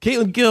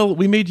Caitlin Gill,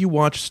 we made you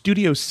watch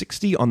Studio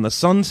 60 on the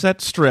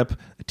Sunset Strip,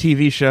 a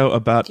TV show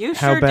about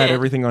how bad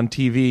everything on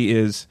TV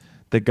is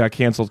that got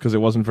canceled because it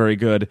wasn't very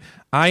good.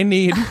 I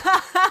need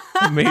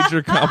a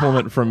major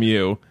compliment from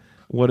you.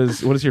 What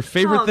is your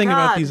favorite thing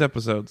about these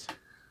episodes?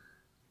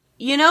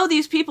 You know,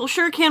 these people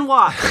sure can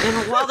walk,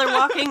 and while they're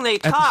walking, they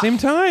talk. At the same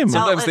time.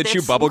 Sometimes they chew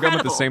bubblegum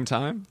at the same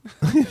time.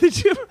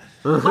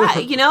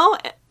 You know,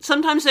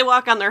 sometimes they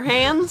walk on their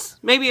hands.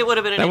 Maybe it would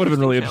have been that would have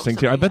been really interesting,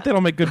 too. I bet they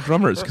don't make good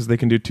drummers because they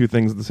can do two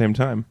things at the same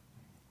time.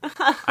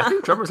 I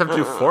think drummers have to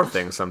do four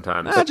things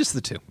sometimes. Just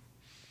the two.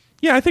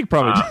 Yeah, I think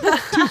probably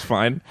two's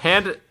fine.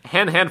 Hand,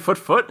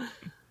 foot.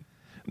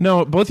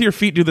 No, both your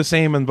feet do the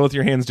same and both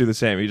your hands do the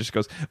same. He just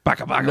goes,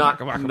 baka, baka,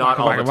 baka, baka, not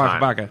baka, all baka, the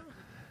time. baka, baka.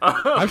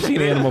 I've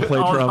seen Animal play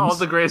drums. All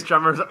the greatest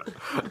drummers.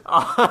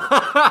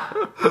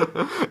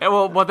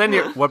 Well, then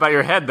what about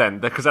your head then?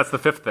 Because that's the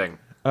fifth thing.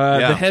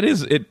 The head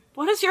is it.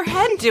 What is your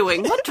head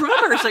doing? What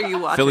drummers are you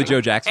watching? Philly Joe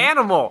Jackson.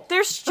 Animal.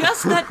 There's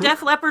just that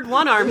Def Leppard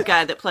one-armed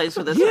guy that plays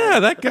with his Yeah, head.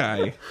 that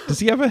guy. Does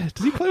he play with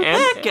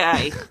that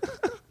guy?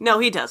 No,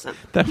 he doesn't.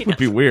 That would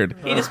be weird.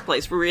 He just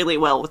plays really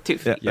well with 2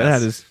 feet. Yeah,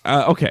 that is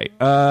okay.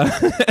 Why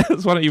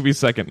don't you be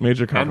second?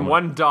 Major compliment. And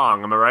one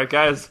dong. Am I right,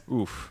 guys?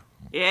 Oof.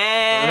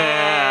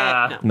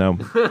 Yeah. No.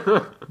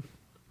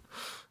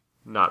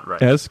 Not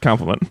right. Yes,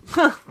 compliment.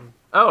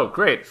 Oh,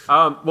 great.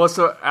 Well,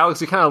 so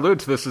Alex, you kind of alluded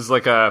to this as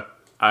like a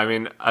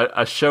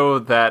show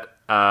that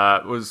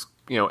was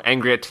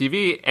angry at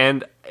TV,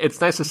 and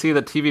it's nice to see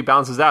that TV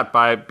balances out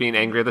by being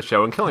angry at the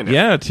show and killing it.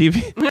 Yeah,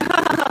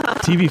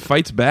 TV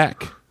fights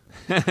back.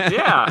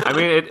 Yeah, I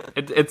mean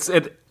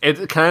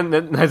it kind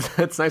of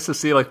it's nice to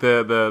see like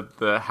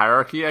the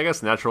hierarchy, I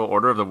guess, natural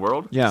order of the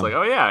world. Yeah, it's like,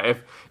 oh yeah,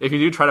 if you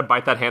do try to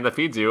bite that hand that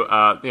feeds you,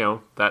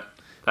 that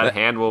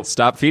hand will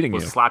stop feeding you.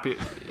 Slap you.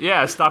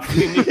 Yeah, stop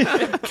feeding you.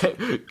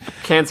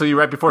 Cancel you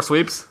right before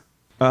sweeps.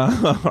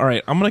 All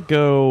right, I'll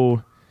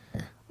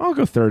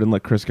go third and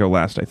let Chris go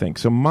last, I think.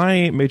 So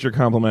my major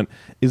compliment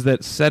is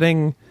that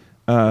setting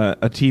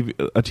a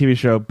TV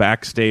show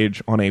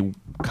backstage on a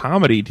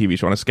comedy TV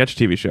show, on a sketch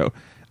TV show,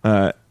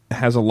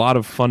 has a lot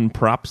of fun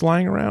props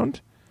lying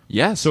around.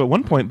 Yes. So at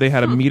one point they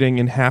had a meeting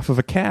in half of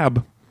a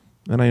cab,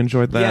 and I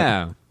enjoyed that.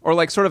 Yeah. Or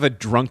like sort of a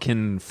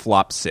drunken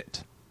flop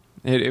sit.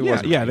 It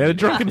wasn't they had a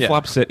drunken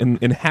flop sit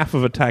in half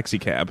of a taxi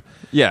cab.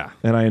 Yeah.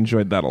 And I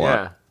enjoyed that a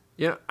lot.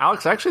 Yeah,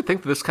 Alex, I actually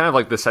think this kind of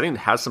like the setting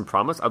has some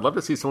promise. I'd love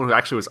to see someone who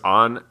actually was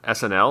on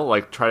SNL,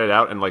 like tried it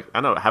out and like,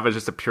 I don't know, have it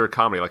just a pure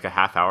comedy, like a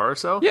half hour or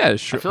so. Yeah,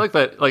 sure. I feel like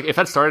that, like if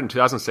that started in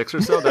 2006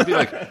 or so, that'd be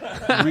like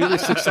really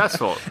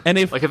successful. And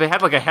if they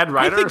had like a head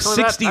writer, I think or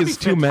something 60 like that, is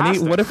too many.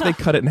 What if they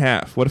cut it in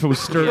half? What if it was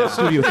Studio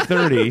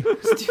 30?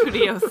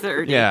 Studio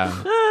 30.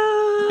 Yeah.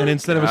 And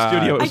instead of a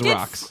studio, it was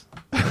rocks.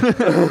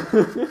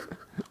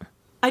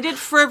 I did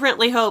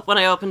fervently hope when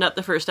I opened up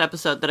the first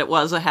episode that it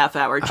was a half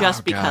hour,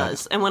 just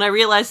because. And when I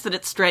realized that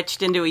it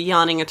stretched into a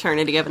yawning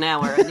eternity of an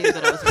hour, I knew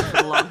that I was in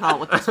for the long haul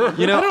with this one.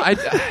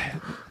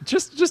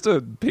 Just to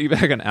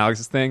piggyback on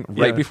Alex's thing,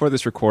 right before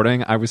this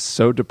recording, I was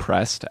so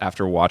depressed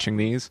after watching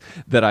these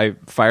that I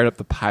fired up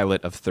the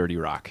pilot of 30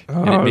 Rock.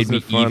 And it made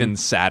me even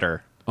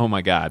sadder. Oh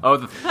my God. Oh,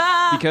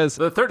 because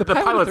the pilot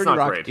pilot's of 30 not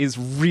Rock great. is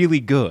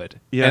really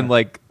good. Yeah. And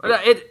like...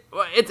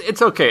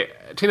 It's okay.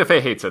 Tina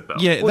Fey hates it though.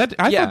 Yeah,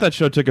 I thought that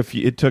show took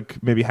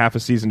maybe half a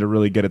season to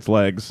really get its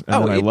legs,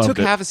 and then I loved it. It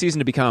took half a season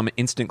to become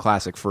instant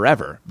classic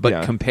forever.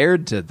 But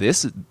compared to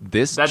this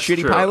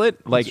shitty true.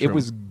 pilot, like it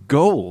was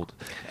gold.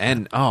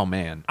 And oh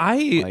man,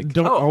 I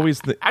don't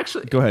always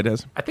actually go ahead,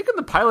 Des. I think in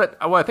the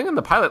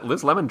pilot,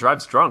 Liz Lemon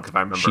drives drunk. If I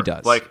remember, she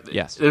does. Like,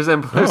 yes, there's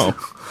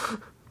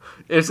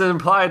it's an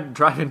implied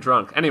driving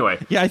drunk. Anyway.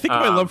 Yeah, I think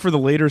my love for the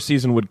later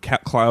season would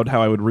cloud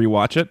how I would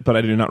rewatch it, but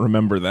I do not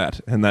remember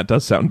that, and that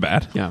does sound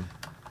bad. Yeah.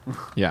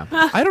 Yeah.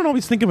 I don't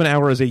always think of an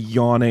hour as a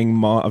yawning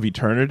maw of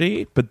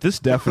eternity, but this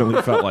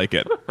definitely felt like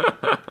it.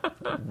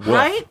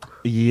 Right?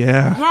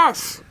 Yeah.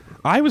 Yes.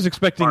 I was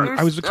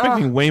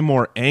expecting way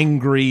more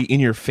angry,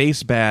 in your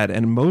face bad,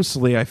 and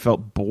mostly I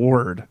felt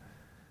bored.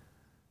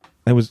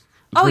 It's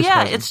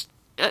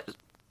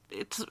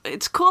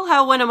cool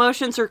how when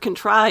emotions are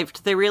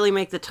contrived, they really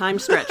make the time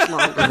stretch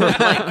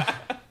longer.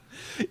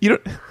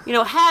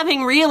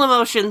 Having real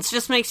emotions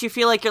just makes you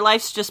feel like your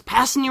life's just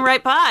passing you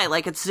right by,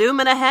 like it's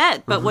zooming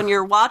ahead. But when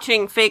you're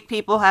watching fake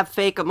people have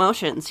fake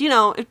emotions,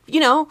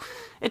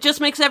 it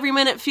just makes every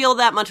minute feel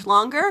that much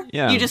longer.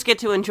 Yeah. You just get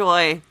to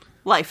enjoy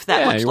life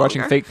that much longer. You're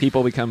watching fake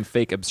people become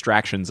fake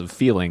abstractions of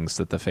feelings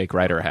that the fake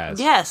writer has.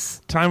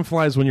 Yes. Time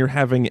flies when you're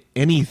having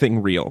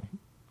anything real,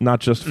 not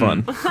just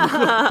fun. Is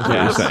what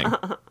you're saying.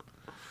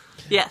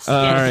 Yes.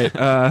 All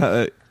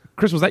right.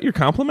 Chris, was that your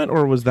compliment,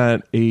 or was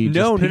that a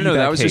no?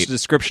 That was hate? just a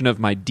description of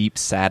my deep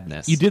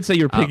sadness. You did say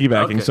you're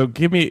piggybacking, okay. So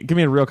give me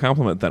a real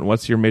compliment then.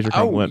 What's your major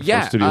compliment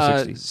for Studio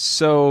 60?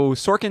 So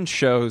Sorkin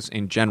shows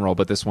in general,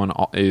 but this one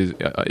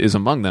is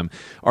among them,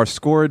 are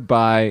scored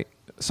by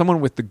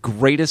someone with the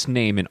greatest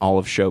name in all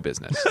of show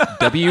business,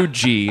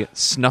 W.G.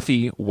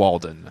 Snuffy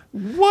Walden.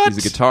 What?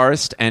 He's a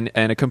guitarist and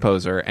a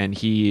composer, and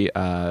he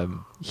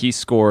He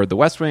scored The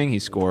West Wing. He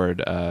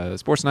scored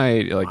Sports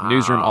Night, like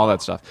Newsroom, all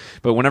that stuff.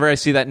 But whenever I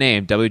see that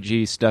name,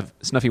 W.G.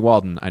 Snuffy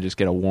Walden, I just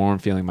get a warm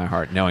feeling in my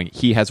heart knowing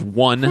he has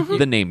won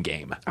the name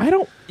game.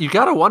 You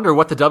gotta wonder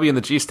what the W and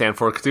the G stand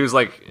for, because he was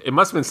like, it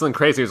must have been something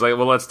crazy. He was like,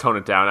 well, let's tone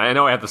it down. I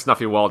know I have the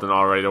Snuffy Walden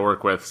already to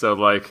work with, so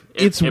like...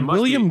 It's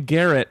William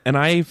Garrett, and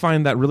I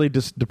find that really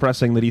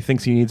depressing that he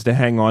thinks he needs to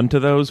hang on to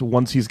those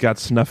once he's got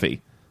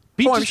Snuffy.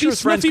 I'm sure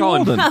his friends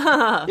call him...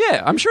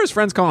 Yeah, I'm sure his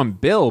friends call him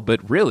Bill,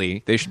 but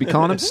really, they should be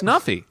calling him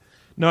Snuffy.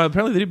 No,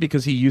 apparently they do,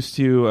 because he used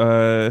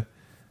to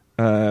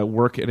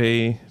work at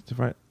a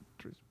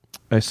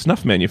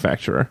snuff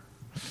manufacturer.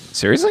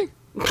 Seriously?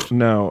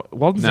 No.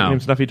 Walden's name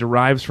Snuffy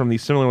derives from the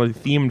similarly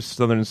themed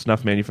Southern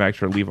snuff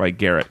manufacturer Levi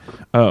Garrett.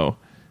 Oh.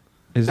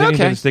 His name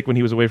didn't stick when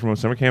he was away from a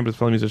summer camp. His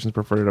fellow musicians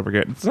preferred it over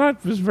Garrett.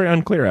 It was very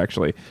unclear,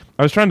 actually.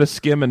 I was trying to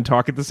skim and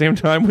talk at the same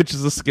time, which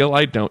is a skill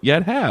I don't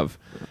yet have.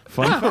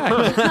 Fun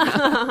fact.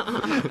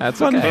 That's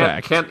fun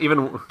fact. Can't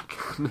even...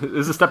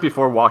 Is the step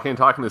before walking and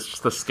talking? It's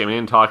just the skimming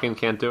and talking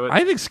can't do it?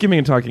 I think skimming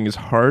and talking is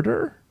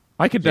harder.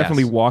 I could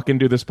definitely walk and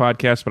do this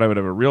podcast, but I would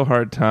have a real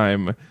hard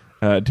time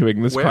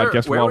doing this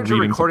podcast while reading. Where would your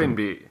recording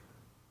something. be?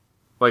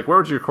 Like, where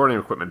would your recording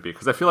equipment be?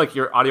 Because I feel like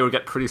your audio would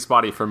get pretty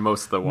spotty for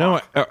most of the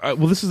walk. No,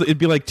 well, it'd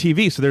be like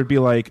TV. So there'd be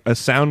like a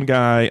sound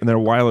guy and their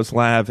wireless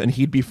lav, and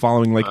he'd be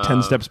following like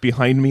 10 steps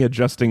behind me,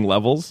 adjusting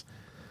levels.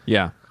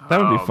 Yeah.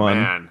 That would be fun.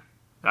 Man.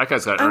 That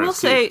guy's got I will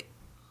say,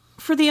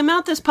 for the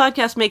amount this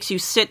podcast makes you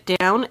sit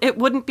down, it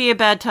wouldn't be a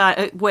bad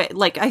time.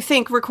 I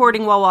think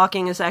recording while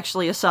walking is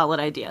actually a solid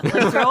idea.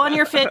 Like, throw on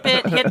your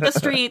Fitbit, hit the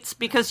streets,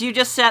 because you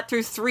just sat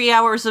through 3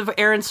 hours of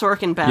Aaron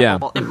Sorkin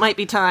battle. Yeah. It might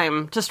be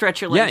time to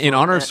stretch your legs. Yeah, in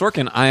honor of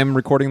Sorkin, I am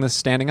recording this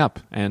standing up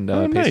and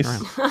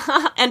pacing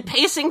around. And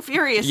pacing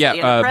furiously.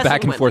 Yeah,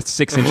 back and forth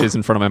 6 inches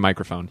in front of my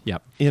microphone.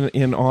 Yep.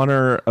 In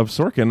honor of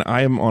Sorkin,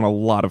 I am on a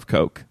lot of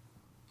coke.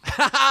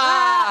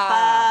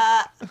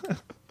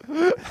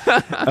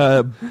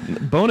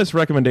 Bonus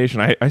recommendation.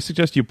 I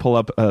suggest you pull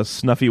up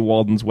Snuffy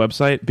Walden's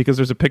website, because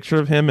there's a picture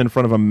of him in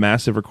front of a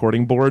massive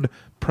recording board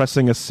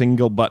pressing a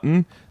single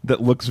button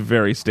that looks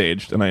very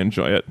staged, and I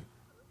enjoy it.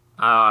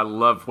 I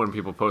love when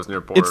people post near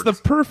boards. It's the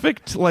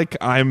perfect, like,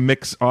 I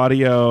mix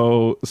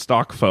audio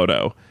stock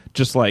photo.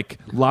 Just like,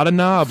 a lot of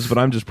knobs, but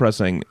I'm just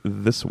pressing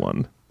this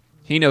one.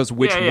 He knows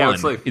which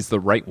one is the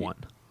right one.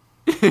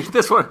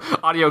 This one,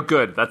 audio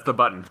good. That's the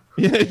button.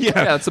 Yeah,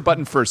 that's the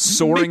button for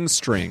soaring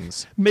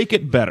strings. Make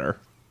it better.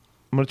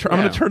 I'm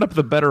gonna turn up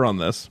the better on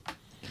this.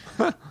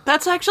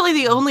 That's actually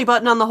the only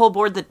button on the whole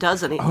board that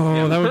does anything.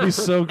 Oh, that would be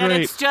so great.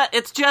 And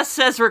it just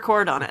says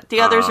record on it. The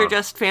others are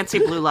just fancy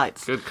blue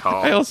lights. Good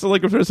call. I also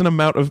like if there's an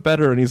amount of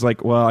better, and he's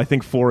like, well, I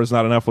think 4 is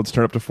not enough. Let's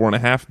turn up to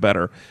 4.5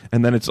 better.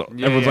 And then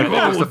everyone's like,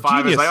 oh, the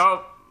 5 genius. is like,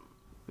 oh.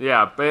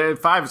 Yeah, but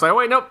 5 is like, oh,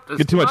 wait, nope.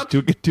 Too much.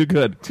 Too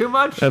good. Too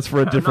much? That's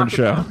for a different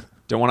show.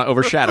 Don't want to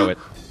overshadow it.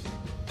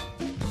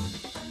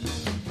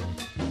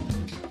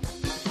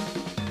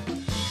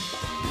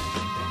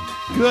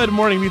 Good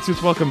morning, Meat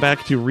Suits. Welcome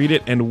back to Read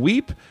It and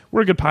Weep.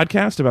 We're a good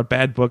podcast about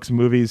bad books,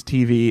 movies,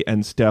 TV,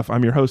 and stuff.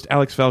 I'm your host,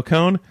 Alex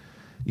Falcone.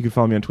 You can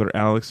follow me on Twitter,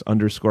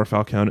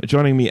 Alex_Falcone.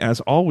 Joining me, as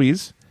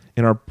always,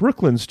 in our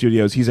Brooklyn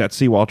studios, he's at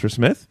C. Walter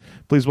Smith.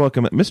 Please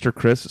welcome Mr.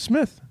 Chris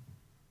Smith.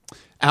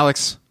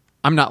 Alex,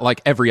 I'm not like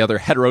every other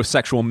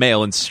heterosexual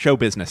male in show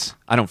business.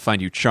 I don't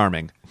find you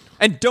charming.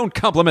 And don't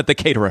compliment the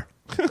caterer.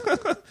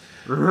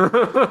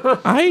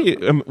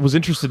 I was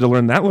interested to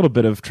learn that little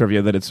bit of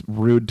trivia, that it's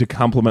rude to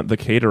compliment the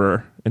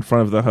caterer in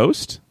front of the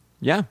host.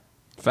 Yeah,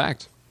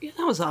 fact. Yeah,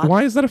 that was odd.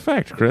 Why is that a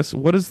fact, Chris?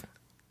 What is...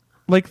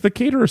 Like, the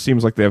caterer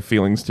seems like they have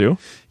feelings, too.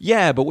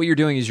 Yeah, but what you're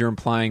doing is you're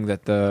implying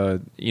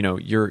that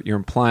you're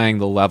implying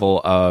the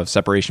level of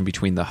separation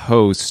between the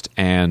host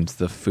and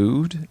the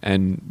food,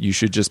 and you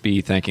should just be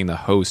thanking the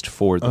host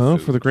for the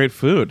food. For the great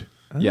food.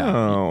 Yeah.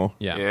 Oh.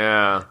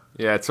 Yeah.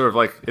 Yeah, it's sort of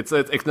like, it's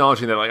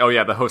acknowledging that, like, oh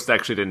yeah, the host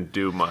actually didn't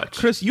do much.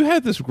 Chris, you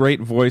have this great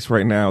voice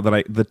right now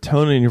that the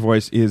tone in your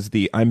voice is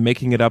I'm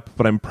making it up,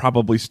 but I'm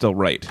probably still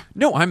right.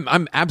 No,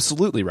 I'm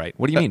absolutely right.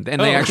 What do you mean?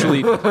 And they actually,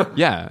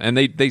 yeah, and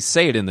they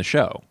say it in the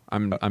show.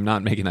 I'm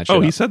not making that shit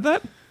up. He said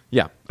that?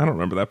 Yeah. I don't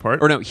remember that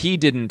part. Or no, he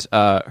didn't.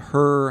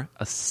 Her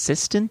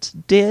assistant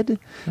did,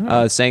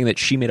 saying that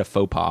she made a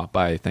faux pas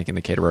by thanking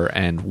the caterer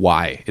and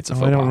why it's a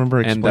faux pas. I don't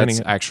remember explaining and that's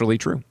it. actually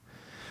true.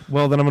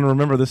 Well, then I'm going to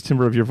remember this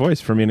timbre of your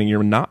voice for meaning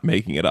you're not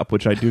making it up,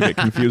 which I do get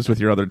confused with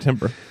your other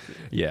timbre.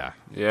 Yeah.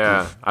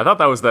 Yeah. I thought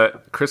that was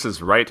that Chris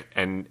is right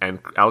and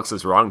Alex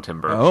is wrong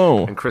timbre.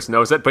 Oh. And Chris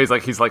knows it, but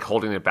he's like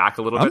holding it back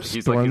a little bit.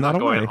 He's not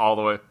going all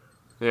the way.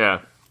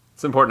 Yeah.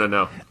 It's important to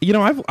know. You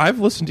know, I've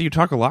listened to you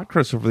talk a lot,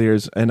 Chris, over the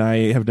years, and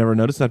I have never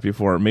noticed that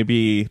before.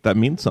 Maybe that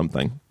means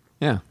something.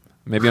 Yeah.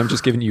 Maybe I'm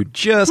just giving you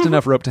just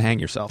enough rope to hang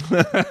yourself.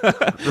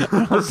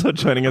 Also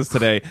joining us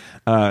today,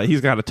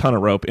 he's got a ton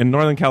of rope. In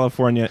Northern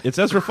California, it's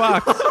Ezra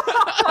Fox. What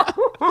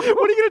are you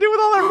going to do with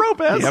all that rope,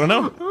 Ez? I don't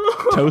know.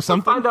 Tow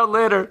something? Find out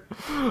later.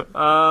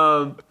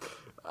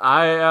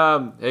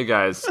 Hey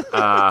guys,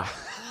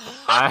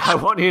 I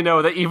want you to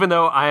know that even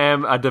though I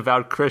am a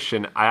devout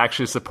Christian, I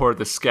actually support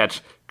the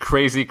sketch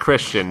Crazy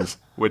Christians,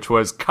 which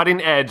was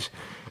cutting edge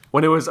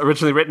when it was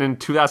originally written in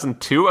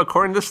 2002,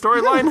 according to the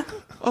storyline.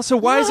 Also,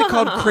 why is it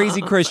called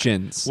Crazy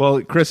Christians?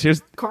 Well, Chris,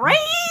 here's Crazy.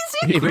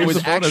 If it was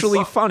the bonus.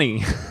 actually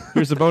funny.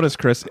 here's the bonus,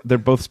 Chris. They're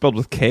both spelled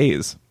with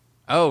K's.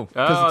 Oh,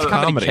 because it's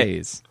comedy.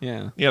 K's.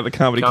 Yeah. Yeah, the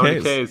comedy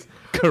K's.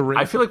 Correct.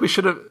 I feel like we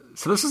should have.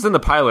 So this is in the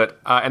pilot,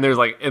 and there's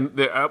like,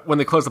 when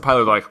they close the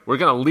pilot, they're like, we're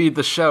gonna lead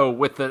the show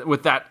with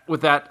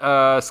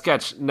that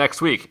sketch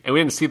next week, and we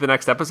didn't see the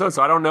next episode,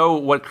 so I don't know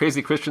what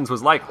Crazy Christians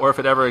was like, or if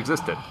it ever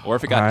existed, Or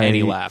if it got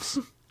any laughs.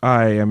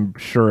 I am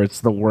sure it's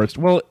the worst.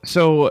 Well,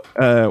 so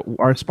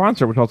our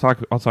sponsor, which I'll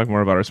talk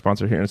more about our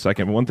sponsor here in a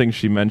second. But one thing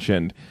she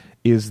mentioned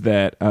is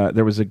that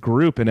there was a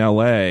group in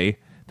LA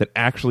that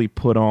actually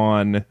put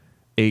on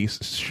a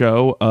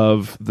show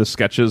of the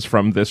sketches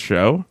from this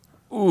show.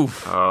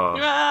 Oof.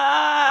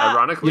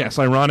 Ironically. Yes,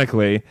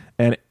 ironically,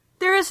 and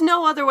There is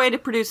no other way to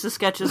produce the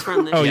sketches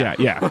from this. oh yeah.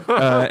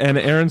 And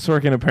Aaron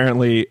Sorkin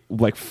apparently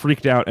like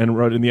freaked out and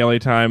wrote in the LA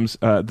Times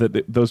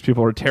that those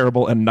people are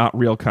terrible and not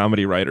real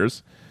comedy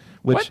writers,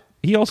 which What?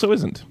 he also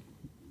isn't.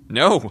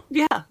 No.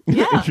 Yeah.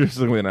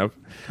 Interestingly enough,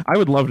 I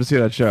would love to see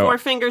that show. 4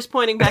 fingers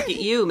pointing back at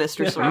you,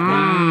 Mr.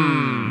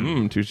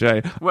 Sorkin.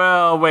 Touche.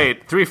 Well,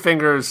 wait, 3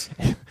 fingers.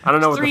 I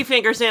don't know what 3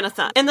 fingers and a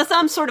thumb, and the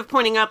thumb's sort of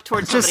pointing up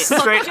towards just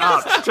somebody. straight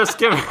up. Just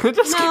give it.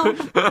 Just No,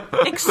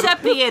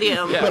 accept the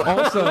idiom. But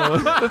also,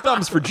 The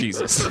thumb's for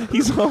Jesus.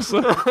 he's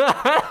also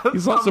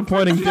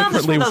pointing Thumbs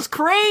differently. for those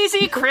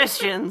crazy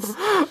Christians.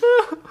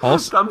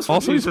 thumbs for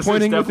Also, he's Jesus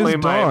pointing is with his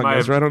definitely dong. my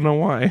Ezra, I don't know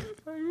why.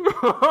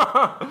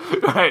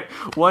 right.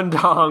 One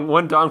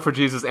dong for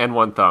Jesus and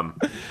 1 thumb.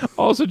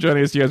 Also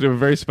joining us, you guys, we have a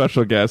very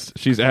special guest.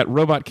 She's at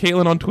Robot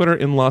Caitlin on Twitter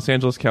in Los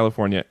Angeles,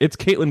 California. It's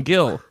Caitlin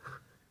Gill.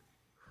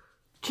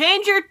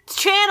 Change your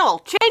channel.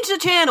 Change the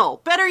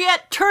channel. Better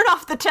yet, turn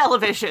off the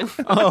television.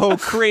 Oh,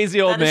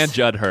 crazy old That man is-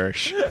 Judd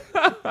Hirsch.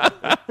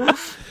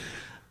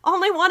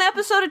 Only 1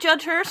 episode of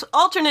Judge Hirsch.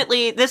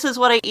 Alternately, this is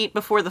what I eat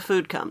before the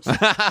food comes.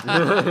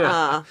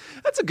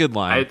 That's a good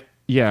line.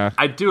 Yeah.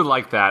 I do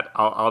like that.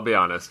 I'll be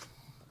honest.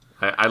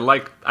 I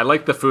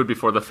like the food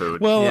before the food.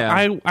 Well,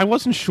 Yeah. I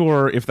wasn't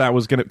sure if that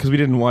was gonna, because we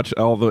didn't watch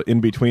all the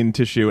in between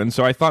tissue, and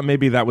so I thought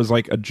maybe that was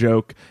like a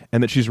joke,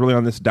 and that she's really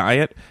on this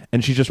diet,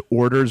 and she just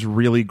orders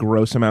really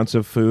gross amounts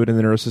of food, and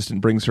then her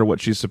assistant brings her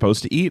what she's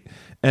supposed to eat,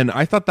 and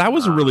I thought that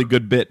was a really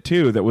good bit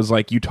too. That was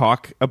like you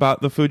talk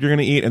about the food you're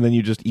gonna eat, and then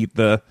you just eat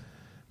the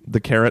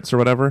carrots or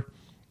whatever.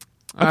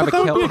 I have a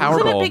that would be- power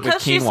Isn't bowl it because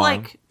with she's quinoa.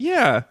 like...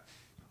 Yeah,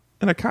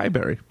 and a kai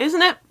berry.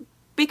 Isn't it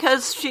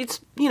because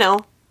she's,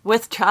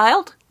 with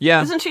child?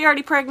 Yeah. Isn't she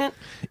already pregnant?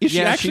 Is she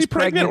Yeah, actually she's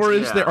pregnant,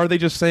 pregnant. or are they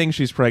just saying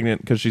she's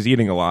pregnant because she's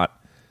eating a lot?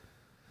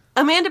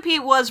 Amanda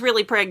Peet was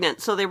really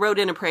pregnant, so they wrote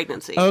in a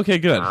pregnancy. Okay,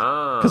 good.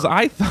 Because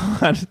I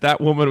thought that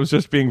woman was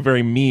just being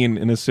very mean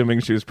and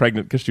assuming she was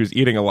pregnant because she was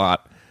eating a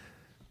lot.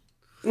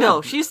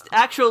 No, she's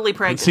actually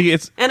pregnant. See,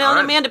 it's- and on All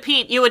right. Amanda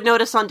Peet, you would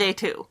notice on day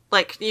 2.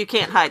 Like, you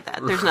can't hide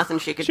that. There's nothing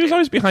she could She was do.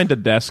 always behind a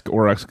desk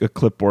or a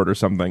clipboard or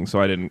something, so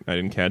I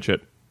didn't catch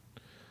it.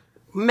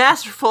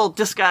 Masterful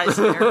disguise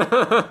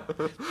there.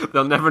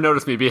 They'll never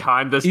notice me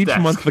behind this Each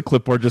desk. month the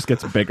clipboard just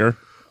gets bigger.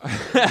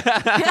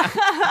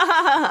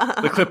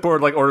 The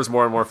clipboard orders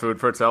more and more food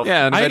for itself.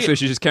 Yeah, and I- eventually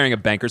she's just carrying a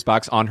banker's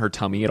box on her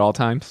tummy at all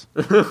times.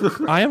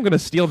 I am going to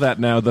steal that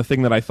now. The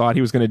thing that I thought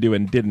he was going to do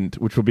and didn't,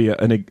 which will be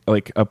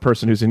a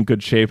person who's in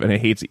good shape and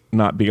hates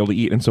not being able to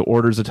eat, and so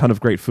orders a ton of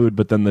great food,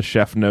 but then the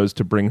chef knows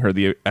to bring her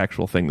the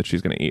actual thing that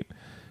she's going to eat.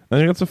 I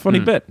think that's a funny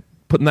bit.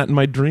 Putting that in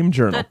my dream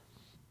journal.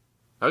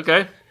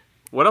 Okay.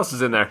 What else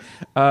is in there?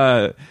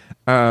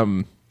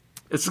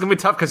 This is going to be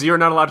tough because you're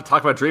not allowed to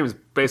talk about dreams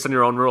based on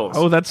your own rules.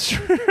 Oh, that's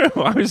true.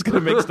 I was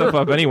going to make stuff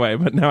up anyway,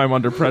 but now I'm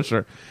under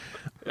pressure.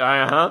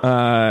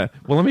 Uh-huh.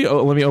 Well, let me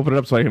open it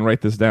up so I can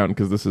write this down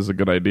because this is a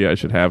good idea I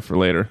should have for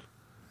later.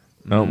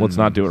 No, let's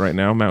not do it right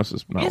now. Mouse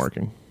is not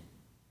working.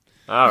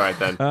 All right,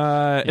 then. It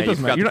Yeah, doesn't you've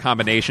matter. got You're the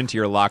combination to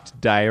your locked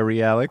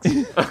diary, Alex.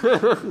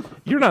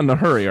 You're not in a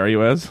hurry, are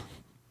you, Ez?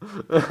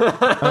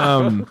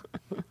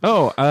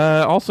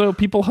 Also,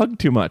 people hug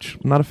too much.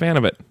 I'm not a fan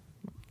of it.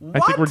 I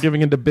think we're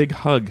giving into big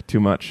hug too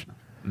much.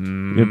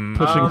 You're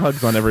pushing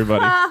hugs on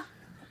everybody.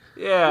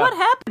 Yeah. What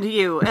happened to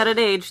you at an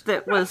age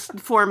that was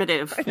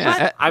formative?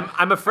 Yeah,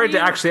 I'm afraid to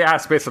actually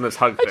ask based on this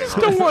hug thing.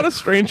 Don't want a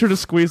stranger to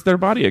squeeze their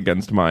body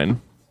against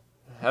mine.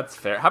 That's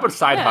fair. How about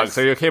side Yes. hugs?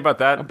 Are you okay about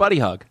that? a buddy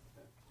hug.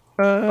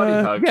 Buddy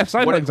hug. Yeah,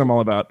 side What- hugs I'm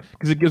all about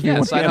because it gives me Yeah,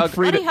 one side hand hug.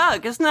 free Buddy to.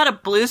 Hug, isn't that a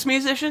blues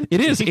musician? It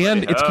is,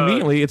 and it's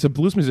conveniently it's a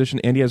blues musician,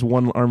 and he has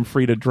one arm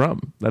free to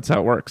drum. That's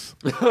how it works.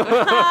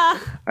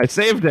 I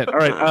saved it. All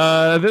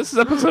right, this is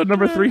episode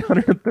number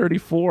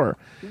 334.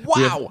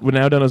 Wow. We've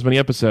now done as many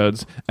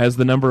episodes as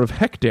the number of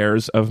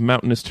hectares of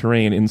mountainous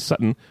terrain in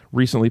Sutton,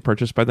 recently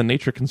purchased by the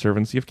Nature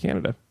Conservancy of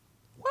Canada.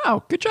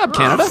 Wow, good job,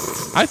 Canada.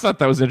 I thought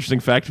that was an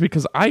interesting fact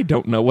because I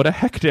don't know what a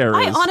hectare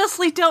I is.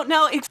 honestly don't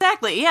know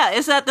exactly. Yeah,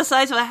 is that the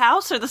size of a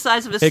house or the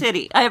size of a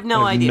city? I have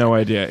no I have idea. no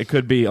idea. It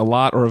could be a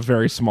lot or a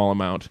very small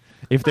amount.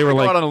 If they were Go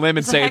like, out on a limb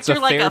and Is a say it's a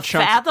hectare like fair a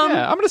chunk. fathom?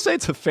 Yeah, I'm going to say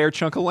it's a fair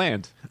chunk of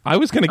land. I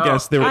was going to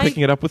guess they were I-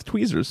 picking it up with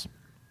tweezers.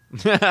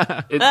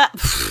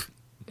 Pfft.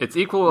 It's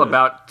equal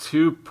about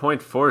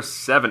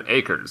 2.47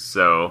 acres,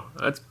 so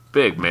that's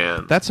big,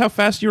 man. That's how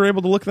fast you were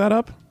able to look that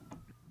up?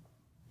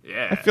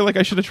 Yeah. I feel like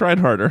I should have tried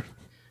harder.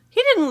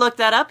 He didn't look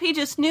that up. He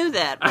just knew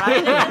that,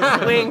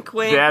 right? Wink,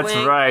 wink, That's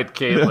wink. right,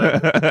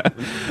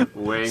 Caitlin.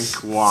 Wink,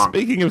 wonk.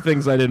 Speaking of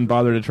things I didn't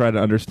bother to try to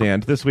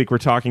understand, this week we're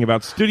talking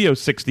about Studio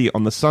 60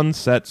 on the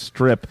Sunset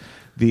Strip,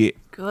 the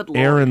Good Lord.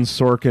 Aaron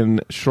Sorkin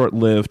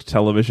short-lived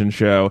television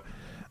show.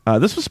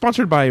 This was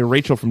sponsored by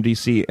Rachel from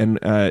DC, and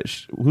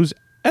who's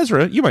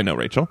Ezra? You might know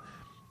Rachel.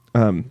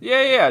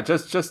 Yeah.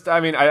 Just.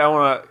 I mean, I don't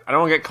want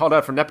to get called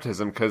out for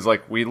nepotism because,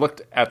 like, we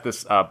looked at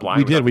this blind.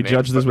 We did. We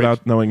judged this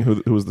without knowing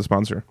who was the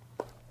sponsor.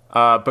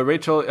 But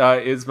Rachel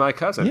is my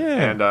cousin,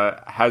 Yeah. and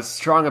has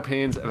strong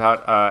opinions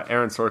about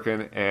Aaron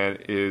Sorkin, and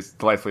is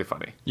delightfully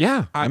funny.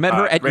 Yeah, I met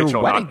her at Rachel,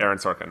 your wedding. not Aaron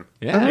Sorkin.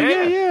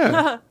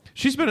 Yeah.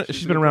 She's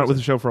been around with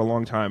the show for a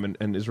long time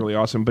and is really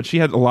awesome, but she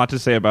had a lot to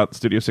say about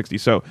Studio 60.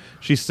 So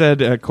she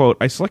said, quote,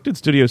 "I selected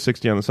Studio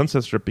 60 on the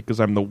Sunset Strip because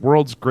I'm the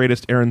world's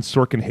greatest Aaron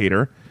Sorkin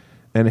hater,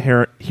 and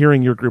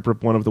hearing your group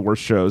rip one of the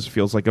worst shows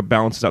feels like it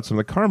balanced out some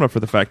of the karma for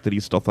the fact that he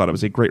still thought it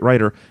was a great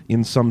writer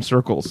in some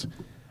circles."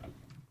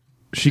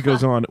 She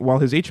goes on, while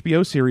his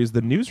HBO series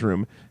The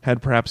Newsroom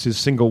had perhaps his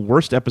single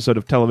worst episode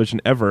of television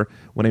ever,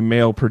 when a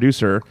male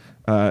producer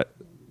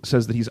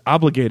says that he's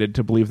obligated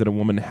to believe that a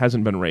woman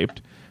hasn't been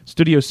raped,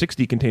 Studio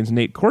 60 contains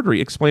Nate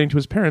Corddry explaining to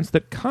his parents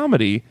that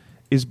comedy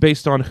is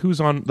based on Who's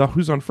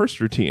on First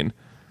routine.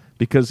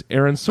 Because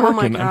Aaron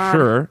Sorkin, I'm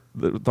sure,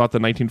 thought the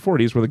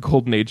 1940s were the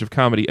golden age of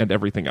comedy and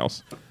everything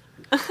else.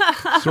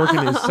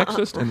 Sorkin is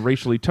sexist and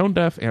racially tone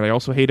deaf, and I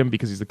also hate him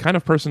because he's the kind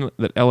of person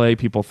that LA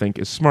people think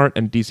is smart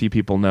and DC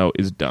people know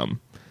is dumb.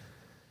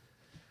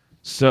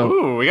 So,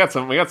 Ooh, we got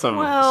some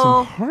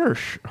Well,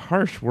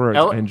 harsh words.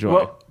 I enjoy.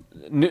 Well,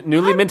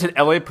 newly minted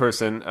LA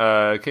person,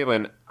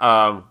 Caitlin.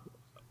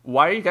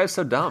 Why are you guys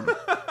so dumb?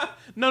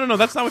 No,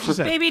 that's not what she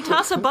said. baby,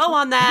 toss a bow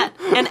on that,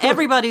 and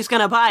everybody's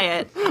going to buy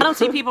it. I don't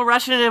see people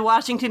rushing into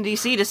Washington,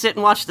 D.C. to sit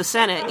and watch the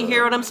Senate. You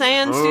hear what I'm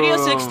saying? Studio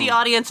 60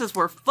 audiences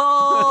were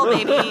full,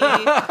 baby.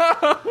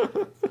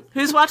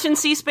 Who's watching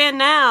C-SPAN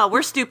now?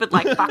 We're stupid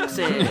like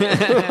foxes.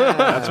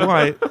 That's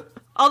why.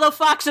 Although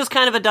Fox is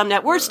kind of a dumb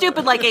net. We're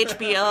stupid like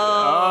HBO.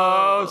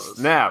 Oh,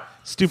 snap.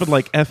 Stupid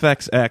like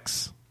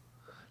FXX.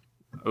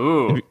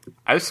 Ooh,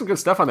 there's some good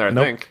stuff on there, I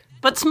think.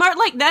 But smart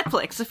like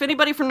Netflix. If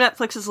anybody from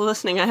Netflix is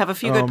listening, I have a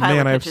few good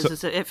pilot man,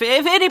 pitches. If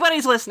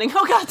anybody's listening,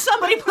 oh God,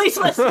 somebody please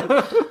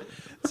listen.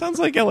 Sounds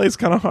like LA's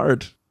kind of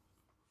hard.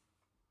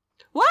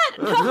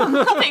 What? No, I'm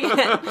loving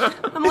it.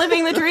 I'm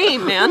living the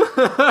dream, man.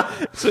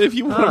 So if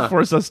you want to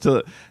force us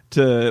to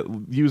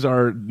use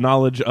our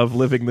knowledge of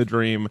living the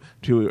dream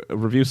to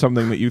review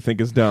something that you think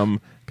is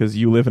dumb because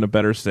you live in a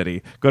better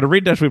city, go to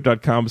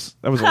read-weep.com.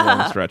 That was a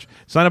long stretch.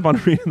 Sign up on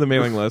the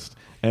mailing list,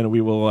 and we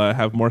will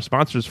have more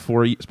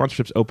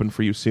sponsorships open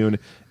for you soon,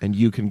 and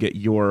you can get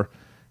your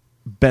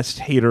best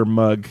hater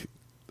mug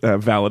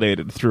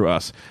validated through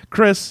us.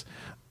 Chris,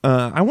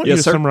 I want you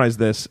to summarize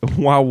this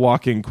while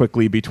walking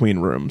quickly between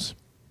rooms.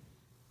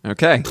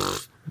 Okay.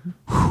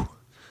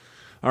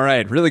 All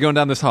right, really going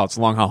down this hall. It's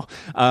a long hall.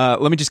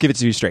 Let me just give it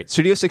to you straight.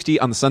 Studio 60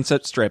 on the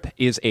Sunset Strip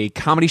is a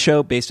comedy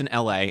show based in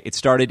LA. It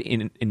started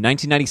in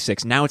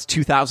 1996. Now it's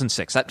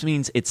 2006. That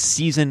means it's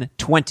season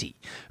 20.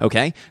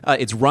 Okay?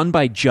 It's run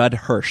by Judd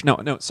Hirsch. No,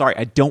 sorry,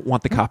 I don't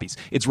want the copies.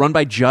 It's run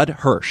by Judd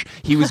Hirsch.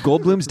 He was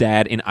Goldblum's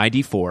dad in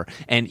ID4,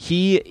 and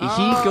he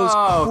goes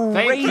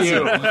crazy.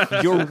 Thank you.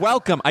 You're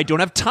welcome. I don't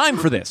have time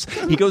for this.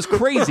 He goes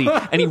crazy,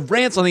 and he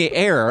rants on the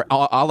air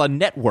a la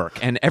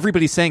Network, and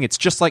everybody's saying it's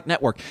just like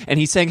Network, and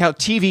he's saying how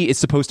TV is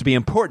supposed to be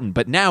important,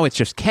 but now it's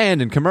just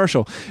canned and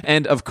commercial.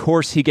 And of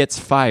course, he gets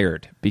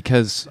fired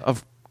because,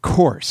 of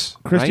course.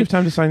 Chris, right? do you have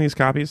time to sign these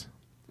copies?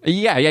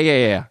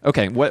 Yeah.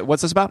 Okay,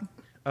 what's this about?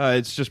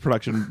 It's just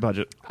production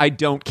budget. I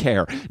don't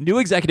care. New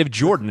executive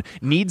Jordan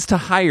needs to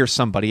hire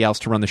somebody else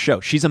to run the show.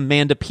 She's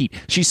Amanda Peet.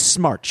 She's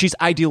smart. She's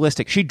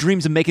idealistic. She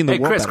dreams of making the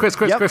world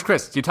better.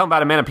 Chris, did you tell him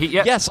about Amanda Peet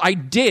yet? Yes, I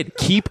did.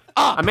 Keep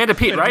up. Amanda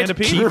Peet, right? Amanda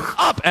Peet? Keep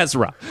up,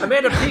 Ezra.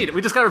 Amanda Peet.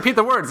 We just got to repeat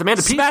the words.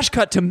 Amanda Peet. Smash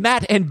cut to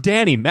Matt and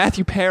Danny,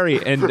 Matthew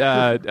Perry, and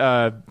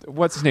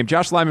what's his name?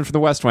 Josh Lyman from The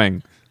West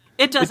Wing.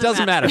 It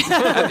doesn't matter.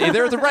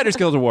 They're at the Writers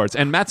Guild Awards,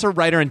 and Matt's a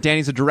writer and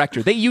Danny's a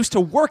director. They used to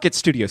work at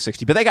Studio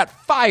 60, but they got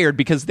fired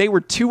because they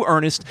were too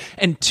earnest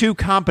and too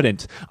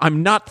competent.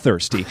 I'm not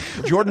thirsty.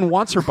 Jordan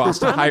wants her boss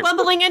to hire... I'm a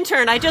bumbling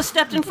intern. I just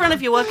stepped in front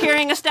of you while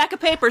carrying a stack of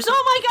papers.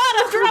 Oh my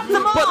God, I've dropped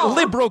them all. But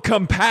liberal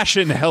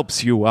compassion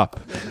helps you up.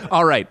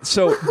 All right,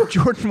 so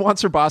Jordan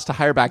wants her boss to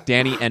hire back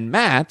Danny and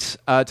Matt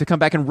to come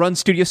back and run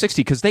Studio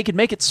 60 because they could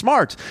make it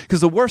smart.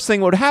 Because the worst thing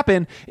that would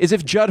happen is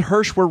if Judd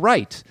Hirsch were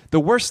right. The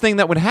worst thing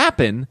that would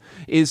happen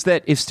is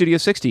that if Studio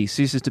 60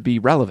 ceases to be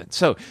relevant.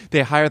 So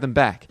they hire them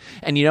back.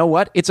 And you know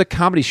what? It's a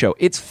comedy show.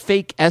 It's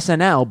fake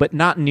SNL, but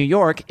not in New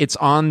York. It's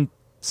on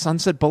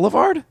Sunset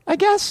Boulevard, I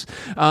guess.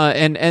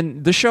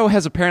 And the show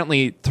has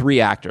apparently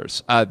 3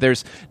 actors.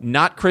 There's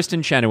not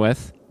Kristen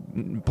Chenoweth,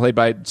 played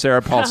by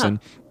Sarah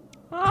Paulson.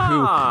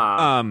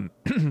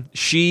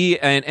 She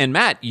and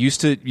Matt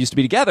used to be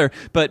together,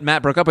 but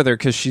Matt broke up with her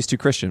because she's too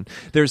Christian.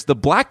 There's the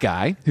black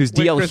guy who's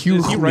D.L. Chris, Hughley.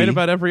 is he right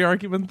about every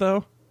argument,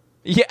 though?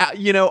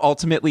 Yeah,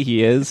 ultimately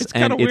he is. It's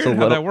kind of weird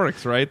how that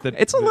works, right?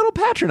 It's a little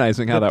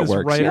patronizing how that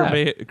works. This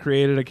writer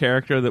created a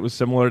character that was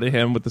similar to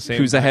him with the same.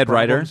 Who's the head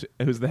writer?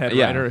 Who's the head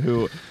writer?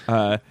 Who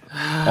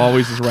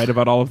always is right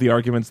about all of the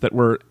arguments that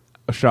were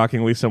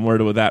shockingly similar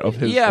to that of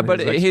his. Yeah,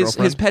 but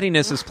his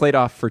pettiness is played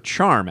off for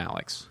charm,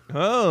 Alex.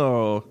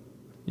 Oh,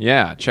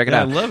 yeah, check it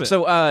out. I love it.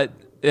 So,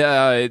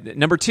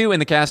 number 2 in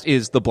the cast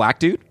is the black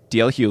dude,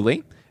 D.L.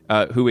 Hughley,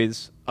 who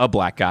is a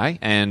black guy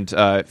and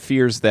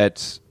fears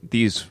that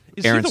these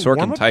Aaron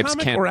Sorkin types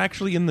can't. Or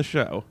actually in the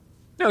show.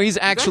 No, he's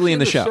actually in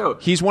the show.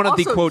 He's one of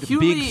the quote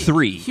big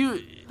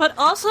 3. But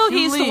also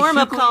he's the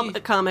warm-up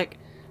comic.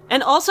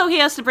 And also he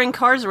has to bring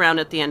cars around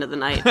at the end of the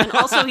night. And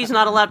also he's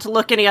not allowed to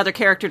look any other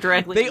character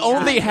directly. They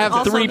only have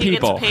also, 3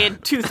 people. He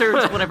gets paid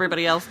 2/3 of what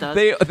everybody else does.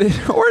 They or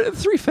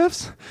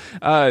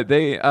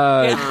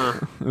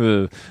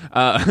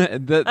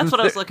 3/5. That's what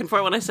I was looking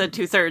for when I said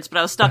 2/3, but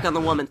I was stuck on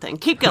the woman thing.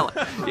 Keep going.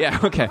 Yeah,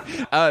 okay.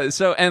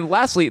 And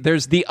lastly,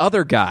 there's the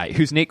other guy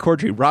who's Nate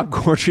Corddry, Rob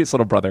Corddry's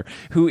little brother,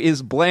 who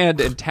is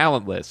bland and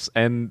talentless,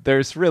 and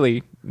there's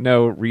really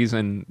no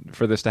reason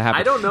for this to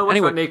happen. I don't know much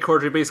about Nate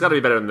Corddry, but he's got to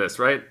be better than this,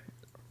 right?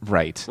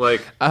 Right.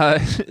 Like,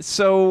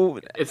 so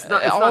it's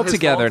not all his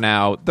together fault.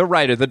 now. The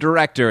writer, the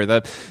director,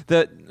 the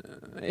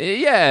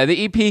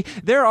EP,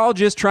 they're all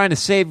just trying to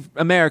save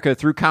America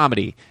through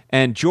comedy.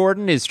 And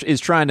Jordan is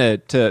trying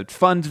to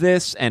fund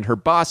this, and her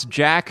boss,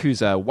 Jack,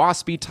 who's a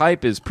waspy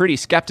type, is pretty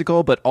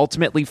skeptical, but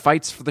ultimately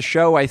fights for the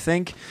show, I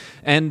think.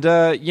 And,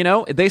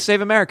 they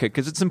save America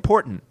because it's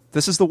important.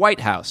 This is the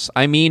White House.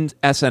 I mean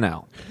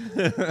SNL.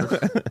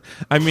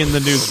 I mean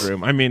the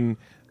newsroom. I mean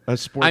a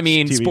sports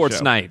TV Sports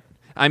show. Night.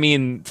 I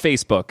mean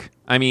Facebook.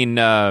 I mean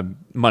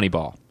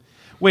Moneyball.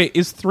 Wait,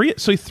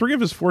 so 3 of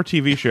his 4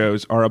 TV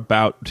shows are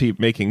about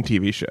making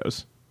TV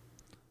shows?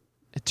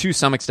 To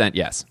some extent,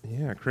 yes.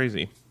 Yeah,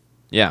 crazy.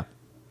 Yeah.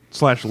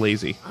 /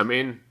 lazy. I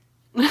mean,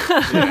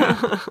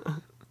 I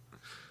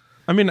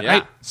mean,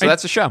 yeah. So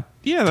that's a show.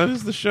 Yeah, that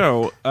is the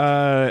show.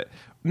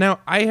 Now,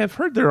 I have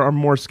heard there are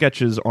more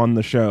sketches on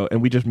the show,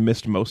 and we just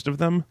missed most of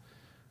them.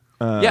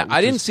 Yeah,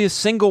 I didn't see a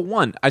single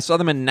one. I saw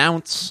them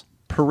announce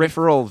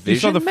Peripheral Vision. You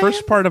saw the Man?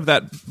 first part of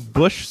that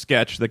Bush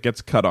sketch that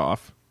gets cut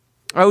off.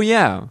 Oh,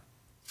 yeah.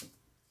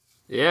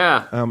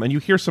 yeah. And you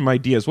hear some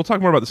ideas. We'll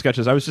talk more about the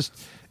sketches.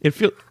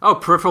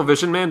 Peripheral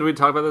Vision Man. Did we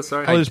talk about this?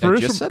 Sorry. There's I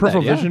just said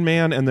Peripheral that, yeah. Vision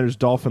Man, and there's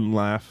Dolphin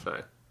Laugh.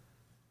 Sorry.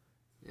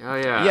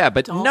 Yeah. Yeah,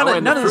 but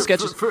none of the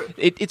sketches.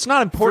 It's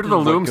not important. Fruit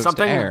of the Loom, what goes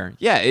something. to air.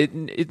 Yeah,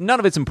 none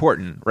of it's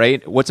important,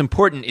 right? What's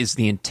important is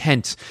the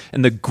intent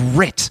and the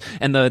grit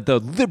and the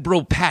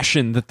liberal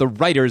passion that the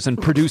writers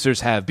and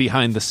producers have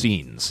behind the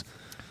scenes.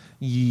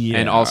 Yeah,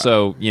 And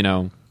also,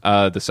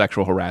 the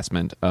sexual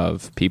harassment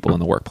of people in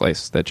the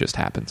workplace that just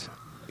happens.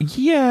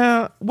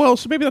 Yeah, well,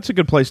 so maybe that's a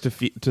good place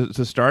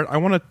to start. I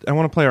want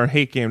to play our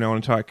hate game. Now I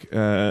want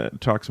to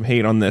talk some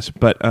hate on this,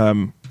 but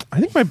I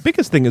think my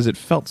biggest thing is it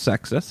felt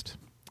sexist,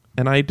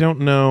 and I don't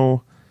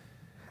know.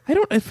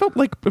 It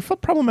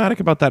felt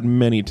problematic about that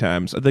many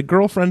times. The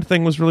girlfriend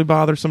thing was really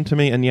bothersome to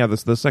me, and yeah,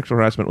 the sexual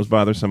harassment was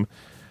bothersome.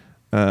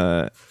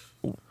 Is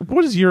that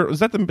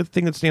the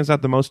thing that stands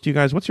out the most to you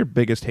guys? What's your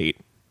biggest hate?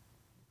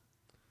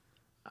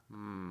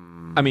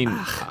 I mean,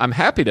 I'm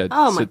happy to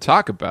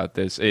talk about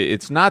this.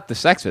 It's not the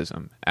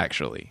sexism,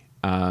 actually.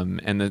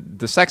 And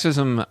the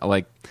sexism,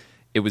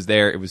 it was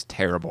there. It was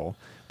terrible.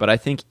 But I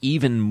think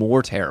even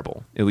more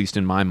terrible, at least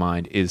in my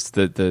mind, is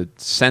the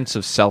sense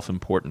of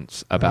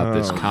self-importance about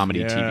this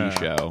comedy TV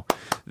show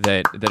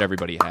that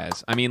everybody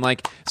has. I mean,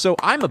 so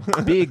I'm a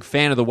big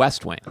fan of The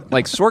West Wing.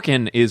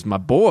 Sorkin is my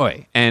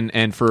boy,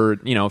 and for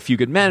A Few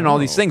Good Men and all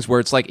these things where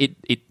it's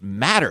it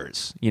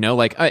matters,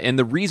 and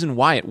the reason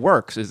why it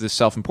works is this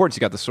self-importance.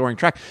 You got the soaring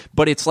track,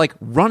 but it's like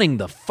running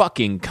the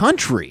fucking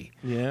country.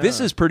 Yeah. This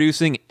is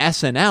producing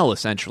SNL,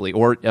 essentially,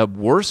 or a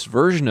worse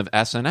version of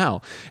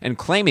SNL, and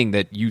claiming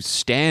that you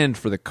stand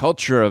for the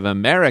culture of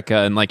America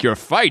and you're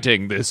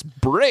fighting this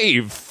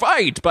brave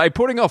fight by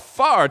putting a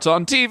fart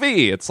on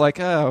TV. It's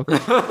okay.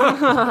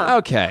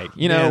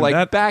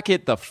 Man, back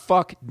it the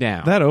fuck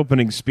down. That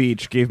opening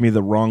speech gave me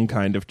the wrong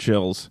kind of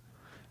chills.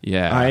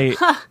 Yeah.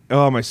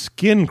 My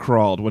skin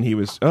crawled when he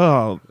was.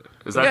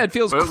 It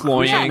feels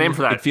cloying. What's the name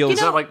for that? It feels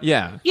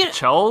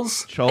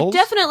Chulls? Chulls?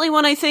 Definitely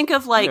when I think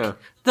of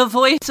the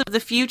voice of the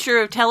future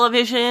of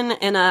television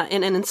and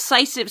an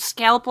incisive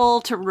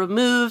scalpel to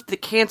remove the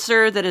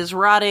cancer that is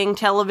rotting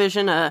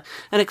television, an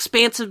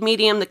expansive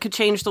medium that could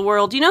change the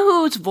world. You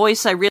know whose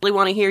voice I really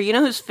want to hear? You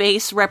know whose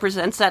face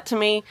represents that to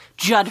me?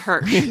 Judd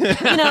Hirsch.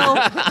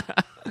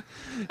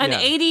 An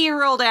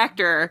 80-year-old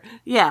actor.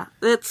 Yeah,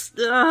 that's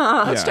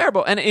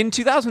terrible. And in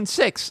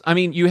 2006, I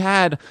mean, you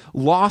had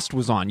Lost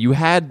was on. You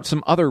had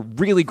some other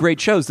really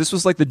great shows. This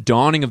was the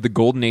dawning of the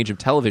golden age of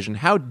television.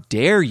 How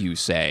dare you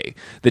say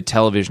that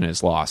television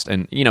is lost?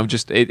 And,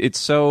 it's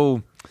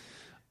so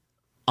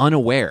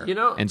unaware.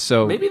 And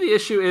so maybe the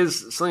issue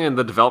is something in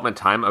the development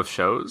time of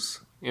shows.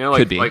 You know,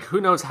 like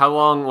who knows how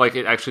long like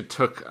it actually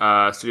took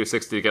Studio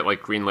 60 to get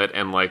like greenlit,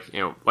 and like, you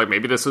know, like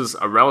maybe this is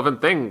a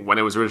relevant thing when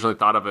it was originally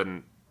thought of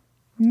in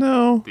the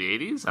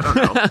 80s. I don't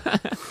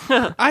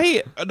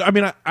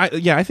know.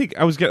 I think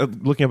I was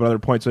looking up at other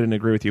points. So I didn't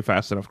agree with you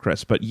fast enough,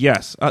 Chris. But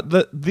yes,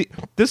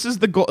 this is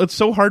the goal. It's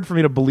so hard for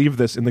me to believe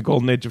this in the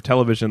golden age of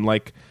television.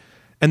 Like,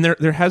 and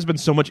there has been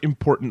so much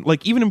important,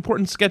 like even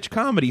important sketch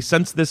comedy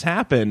since this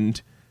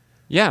happened.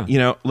 Yeah. You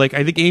know, like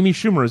I think Amy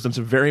Schumer has done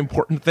some very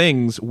important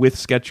things with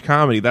sketch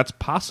comedy. That's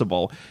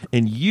possible.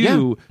 And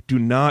you do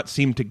not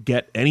seem to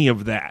get any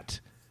of that.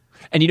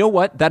 And you know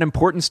what? That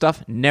important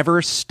stuff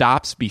never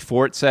stops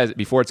before it's going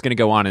to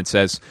go on and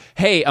says,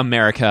 "Hey,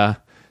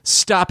 America,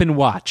 stop and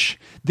watch.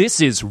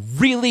 This is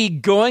really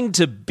going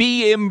to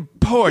be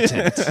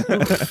important."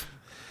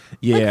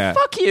 Yeah. Like,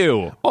 fuck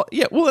you. Oh,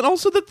 yeah. Well, and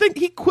also the thing,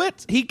 he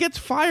quits. He gets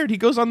fired. He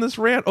goes on this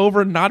rant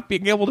over not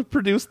being able to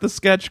produce the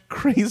sketch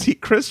Crazy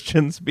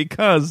Christians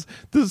because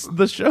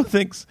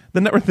the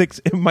network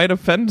thinks it might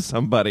offend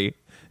somebody.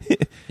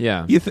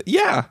 Yeah.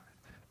 Yeah.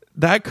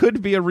 That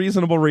could be a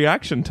reasonable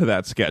reaction to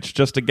that sketch,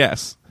 just a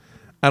guess.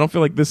 I don't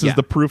feel like this is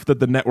the proof that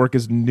the network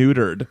is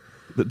neutered,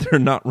 that they're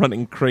not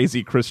running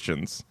Crazy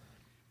Christians.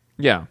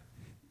 Yeah.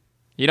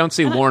 You don't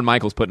see Lorne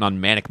Michaels putting on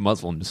Manic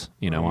Muslims,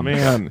 you know. Oh,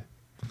 man.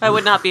 I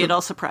would not be at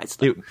all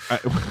surprised.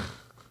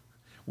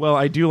 Well,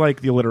 I do like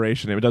the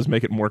alliteration. It does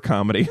make it more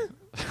comedy.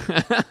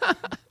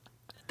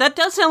 That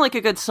does sound like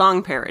a good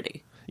song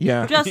parody.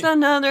 Yeah. Just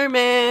another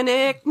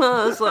manic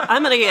Muslim.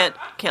 I'm going to get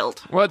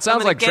killed. Well, it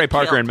sounds like Trey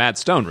Parker and Matt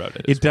Stone wrote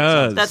it. It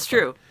does. That's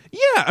true.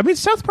 Yeah, I mean,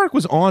 South Park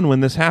was on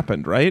when this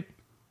happened, right?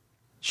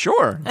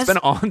 Sure. It's been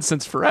on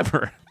since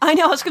forever. I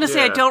know. I was going to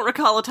say, I don't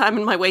recall a time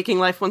in my waking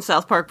life when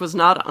South Park was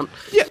not on.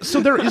 Yeah,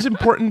 so there is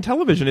important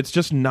television. It's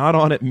just not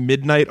on at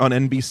midnight on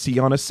NBC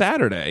on a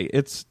Saturday.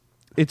 It's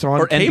on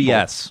or cable.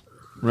 NBS.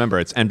 Remember,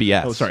 it's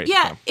NBS. Oh, sorry.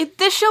 Yeah,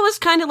 this show is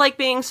kind of like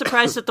being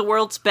surprised that the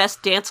world's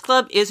best dance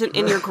club isn't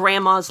in your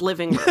grandma's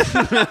living room.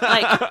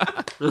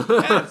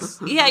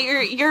 Yeah,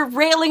 you're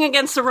railing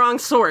against the wrong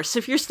source.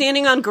 If you're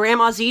standing on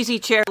grandma's easy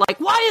chair, like,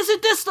 why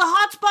isn't this the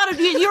hot spot?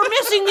 You're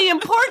missing the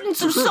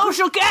importance of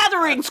social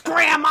gatherings,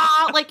 grandma.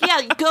 Like,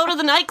 yeah, go to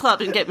the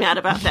nightclub and get mad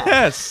about that.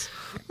 Yes,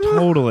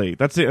 totally.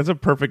 That's it. That's a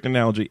perfect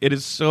analogy. It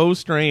is so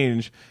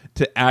strange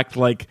to act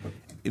like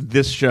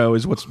this show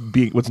is what's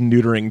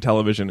neutering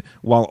television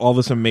while all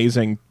this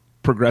amazing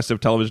progressive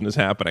television is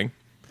happening.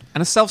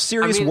 And a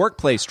self-serious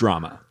workplace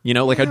drama. You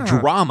know, like a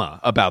drama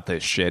about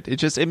this shit.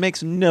 It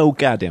makes no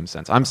goddamn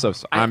sense. I'm so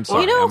sorry. I'm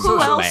sorry. You know I'm who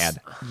so else? mad.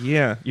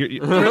 Yeah.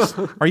 Chris,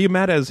 are you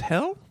mad as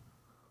hell?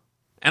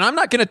 And I'm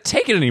not going to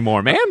take it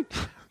anymore, man.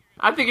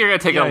 I think you're going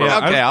to take it a little.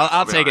 Okay,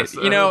 I'll take it.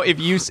 You know, if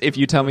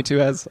you tell me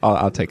to,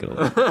 I'll take it a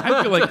little.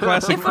 I feel like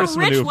classic Chris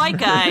maneuver.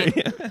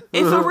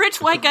 If a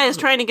rich white guy is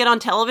trying to get on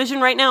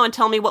television right now and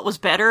tell me what was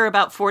better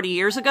about 40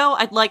 years ago,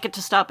 I'd like it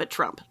to stop at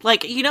Trump.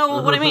 Like, you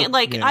know what I mean?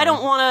 Like, I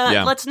don't want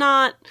to, let's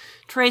not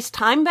trace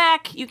time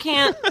back. You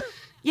can't.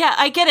 Yeah,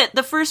 I get it.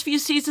 The first few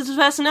seasons of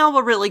SNL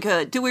were really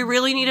good. Do we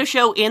really need a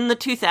show in the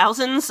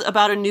 2000s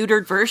about a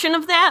neutered version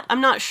of that?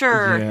 I'm not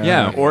sure.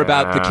 Yeah, or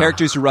about the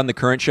characters who run the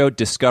current show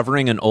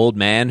discovering an old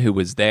man who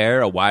was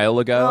there a while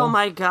ago. Oh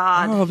my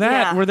god. Oh,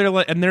 that where they're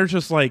like, and they're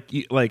just like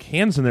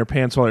hands in their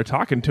pants while they're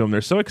talking to him. They're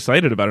so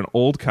excited about an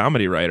old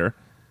comedy writer.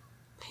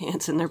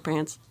 Hands in their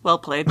pants. Well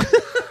played.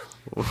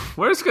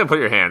 Where's going to put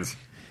your hands?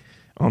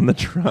 On the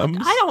drums.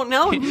 I don't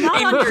know.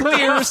 Not on your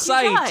clear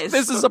sight.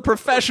 This is a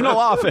professional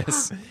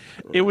office.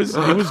 It was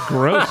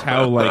gross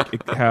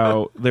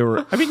how they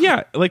were. I mean,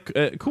 yeah,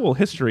 cool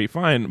history,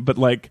 fine, but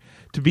like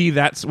to be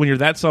that when you're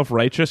that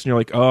self-righteous and you're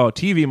like, oh,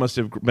 TV must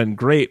have been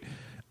great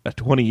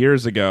 20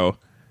 years ago.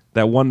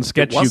 That one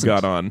sketch you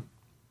got on.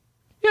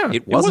 Yeah,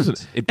 it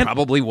wasn't. It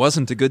probably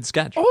wasn't a good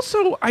sketch.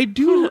 Also, I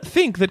do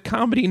think that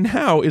comedy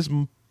now is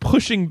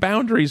pushing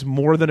boundaries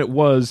more than it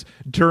was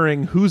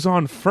during Who's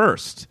On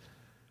First.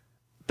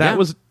 That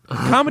was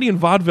comedy and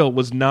vaudeville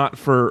was not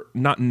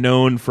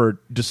known for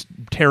just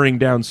tearing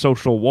down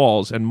social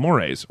walls and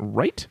mores,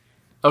 right?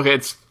 Okay,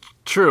 it's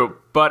true,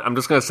 but I'm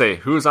just gonna say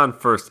Who's On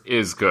First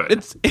is good.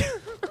 It's,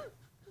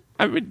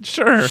 I mean,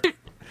 sure.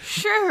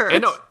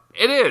 No,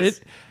 it is.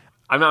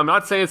 I'm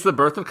not saying it's the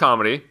birth of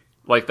comedy.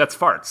 Like that's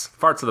farts.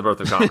 Farts are the birth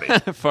of comedy.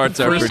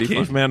 Farts are pretty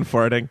fun. Caveman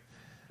farting.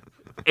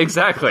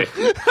 Exactly.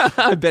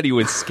 I bet he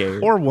was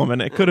scared. Or woman.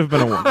 It could have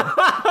been a woman.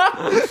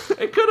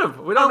 It could have.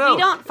 We don't know.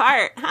 We don't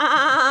fart.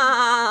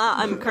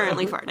 I'm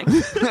currently farting.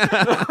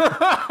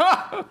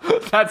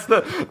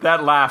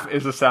 That laugh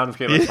is the sound of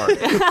Caitlin farting.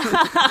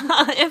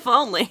 If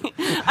only.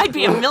 I'd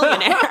be a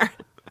millionaire.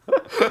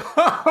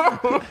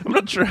 I'm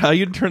not sure how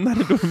you'd turn that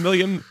into $1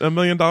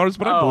 million,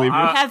 but I believe you.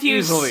 Have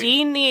you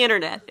seen the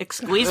internet?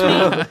 Excuse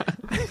me?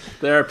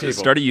 There are people. Just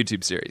start a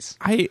YouTube series.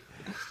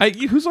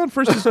 Who's On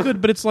First is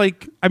good, but it's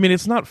like, I mean,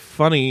 it's not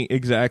funny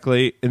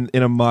exactly in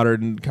a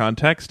modern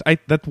context.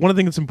 That's one of the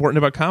things that's important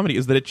about comedy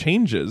is that it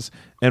changes,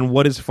 and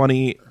what is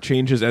funny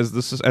changes as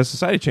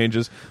society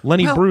changes.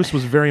 Lenny Bruce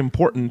was very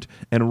important,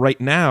 and right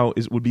now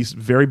would be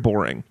very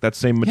boring. That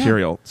same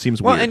material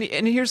seems weird. Well,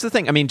 and here's the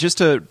thing. I mean, just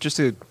to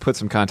put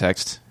some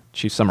context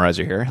chief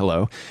summarizer here.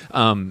 Hello.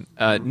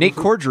 Nate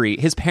Cordry,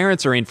 his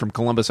parents are in from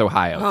Columbus,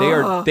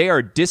 Ohio. They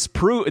are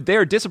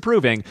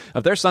disapproving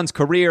of their son's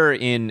career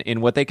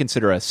in what they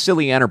consider a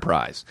silly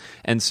enterprise.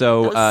 And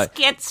so Those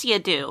skits you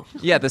do.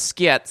 Yeah, the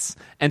skits.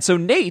 And so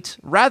Nate,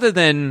 rather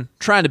than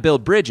trying to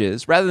build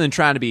bridges, rather than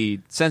trying to be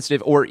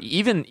sensitive or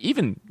even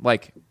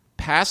like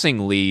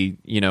passingly,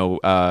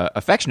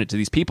 affectionate to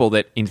these people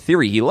that in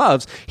theory he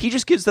loves, he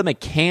just gives them a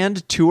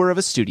canned tour of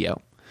a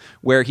studio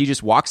where he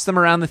just walks them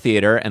around the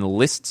theater and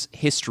lists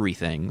history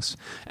things.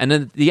 And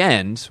then at the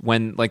end,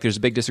 when like there's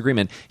a big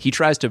disagreement, he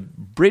tries to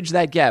bridge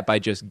that gap by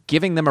just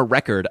giving them a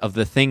record of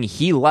the thing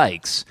he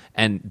likes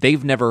and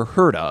they've never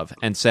heard of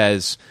and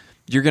says,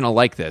 you're going to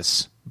like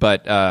this,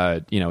 but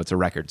it's a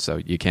record, so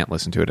you can't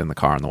listen to it in the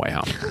car on the way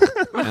home.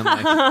 And,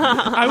 like,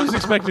 I was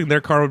expecting their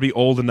car would be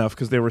old enough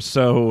because they were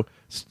so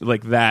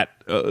like that.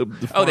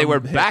 They were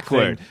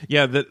backward. Thing.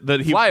 Yeah,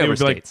 that he Flyover would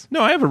be like, states.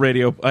 no, I have a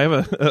radio. I have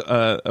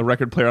a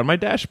record player on my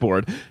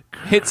dashboard.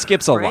 Hit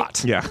skips a Right.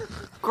 lot. Yeah,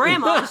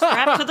 Grandma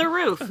strapped to the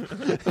roof.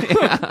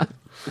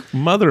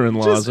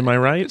 mother-in-laws. Am I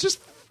right? It's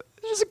just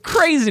a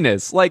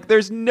craziness. Like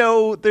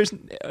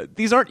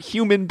these aren't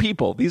human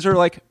people. These are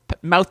like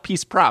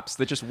mouthpiece props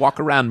that just walk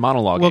around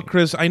monologuing. Well,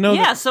 Chris, I know.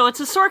 Yeah, so it's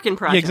a Sorkin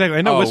project. Yeah, exactly.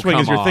 I know West Wing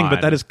is your thing, but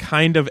on. that is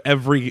kind of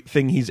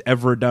everything he's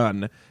ever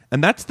done,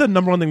 and that's the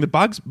number one thing that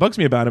bugs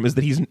me about him is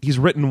that he's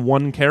written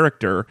one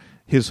character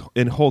his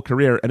whole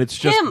career, and it's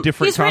just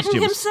different He's costumes.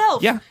 written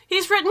himself. Yeah,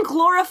 He's written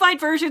glorified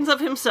versions of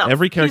himself.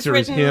 every character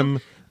He's is him.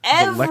 the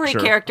Every lecture.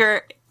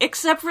 character,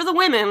 except for the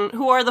women,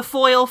 who are the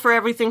foil for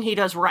everything he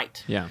does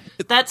right. Yeah.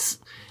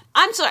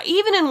 I'm sorry,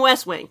 even in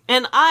West Wing,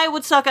 and I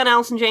would suck on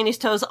Allison Janney's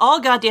toes all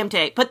goddamn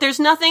day, but there's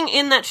nothing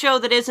in that show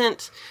that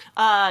isn't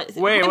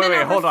Wait,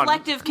 hold on.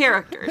 reflective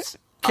characters.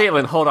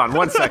 Caitlin, hold on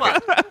 1 second.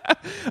 What?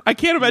 I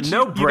can't imagine.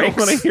 No you breaks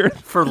don't want to hear it.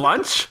 for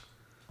lunch?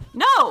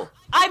 No,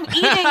 I'm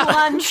eating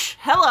lunch.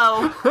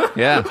 Hello.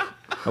 Yeah.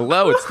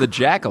 Hello, it's the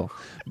jackal.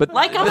 But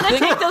Like I'm going to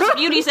take those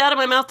beauties out of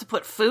my mouth to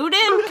put food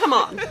in? Come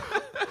on.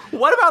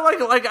 What about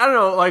like I don't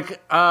know, like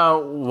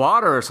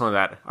water or something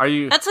like that? Are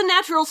you? That's a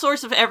natural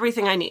source of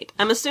everything I need.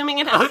 I'm assuming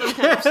it has some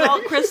kind of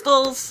salt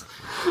crystals.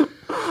 You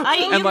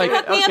can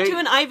hook me up to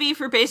an IV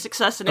for basic A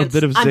sustenance.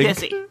 bit of I'm zinc.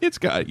 busy. It's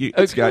got you.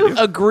 It's got you.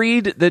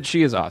 Agreed that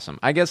she is awesome.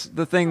 I guess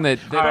the thing that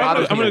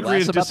bothers I'm me going to agree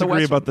less to about the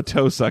disagree West about the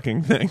toe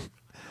sucking thing.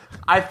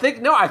 I think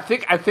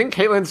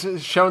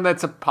Caitlin's shown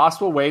that's a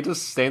possible way to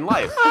sustain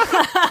life.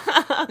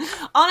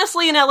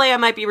 Honestly, in LA, I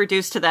might be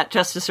reduced to that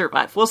just to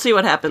survive. We'll see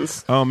what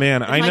happens. Oh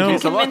man, I If I know. can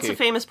convince lucky. a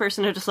famous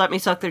person to just let me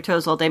suck their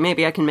toes all day,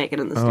 maybe I can make it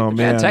in this. Oh stupid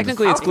man,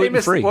 technically it's How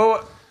famous- gluten free.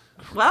 Well,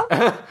 Well,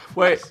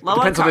 wait, Low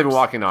depends on what they've been carbs.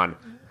 walking on.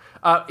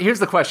 Here's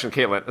the question,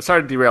 Caitlin.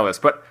 Sorry to derail this,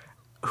 but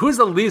who's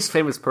the least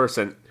famous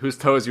person whose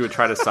toes you would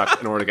try to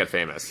suck in order to get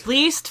famous?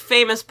 least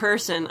famous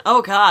person.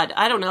 Oh God,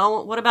 I don't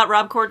know. What about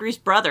Rob Corddry's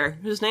brother,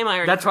 whose name I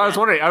already That's what I was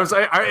forgot?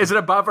 wondering. Is it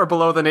above or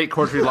below the Nate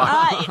Cordry line?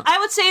 I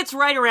would say it's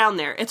right around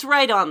there. It's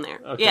right on there.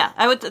 Yeah,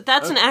 I would.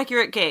 That's an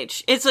accurate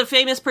gauge. It's a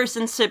famous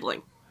person's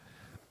sibling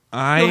who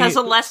has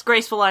a less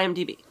graceful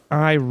IMDb.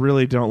 I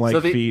really don't like So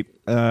the- feet,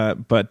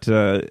 but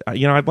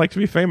I'd like to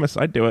be famous.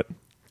 I'd do it.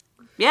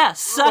 Yeah,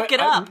 suck it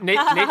up. Nate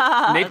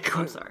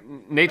I'm sorry.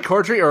 Nate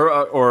Cordry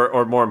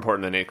or more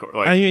important than Nate Cordry?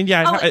 Like, I mean,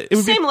 yeah, Oh, it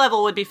would same be.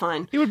 level would be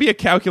fine. It would be a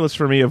calculus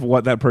for me of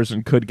what that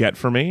person could get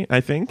for me.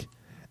 I think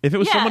if it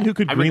was Yeah. someone who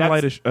could I mean,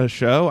 greenlight a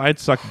show, I'd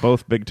suck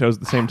both big toes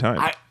at the same time.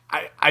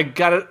 I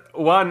got it.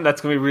 One,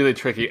 that's gonna be really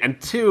tricky, and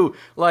two,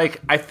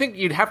 like I think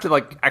you'd have to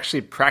like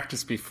actually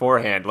practice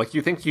beforehand. Like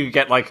you think you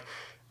get like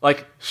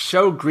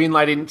show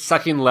greenlighting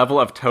sucking level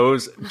of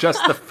toes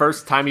just the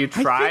first time you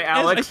try,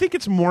 Alex. I think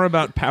it's more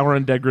about power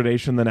and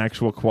degradation than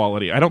actual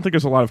quality. I don't think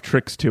there's a lot of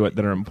tricks to it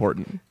that are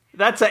important.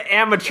 That's an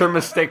amateur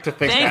mistake to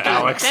think Thank that, you.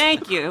 Alex.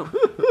 Thank you.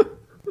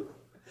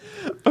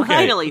 Okay.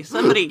 Finally,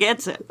 somebody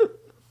gets it.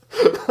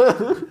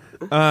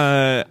 All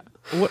I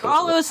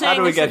was How saying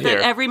do we is get that here?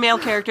 every male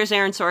character is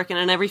Aaron Sorkin,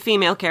 and every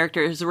female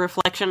character is a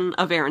reflection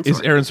of Aaron Sorkin.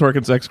 Is Aaron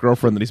Sorkin's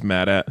ex-girlfriend that he's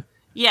mad at?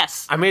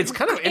 Yes. I mean, it's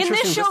kind of In interesting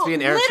this just show, to be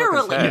an Aaron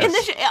literally, Sorkin's head. in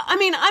this, I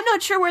mean, I'm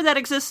not sure where that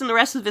exists in the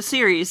rest of the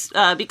series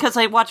because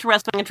I watch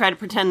wrestling and try to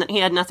pretend that he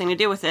had nothing to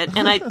do with it,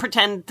 and I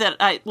pretend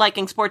that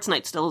liking Sports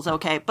Night still is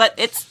okay. But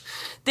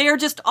they are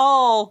just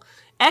all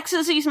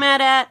exes he's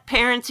mad at,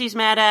 parents he's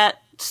mad at,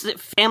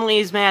 family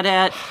he's mad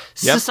at,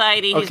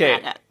 society he's Okay.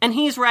 mad at, and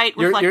he's right.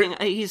 You're- Reflecting,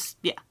 he's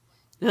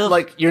Ugh.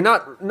 Like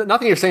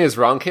nothing you're saying is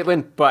wrong,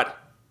 Caitlin, but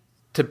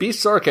to be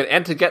Sorkin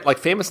and to get like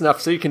famous enough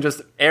so you can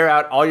just air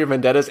out all your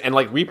vendettas and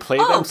like replay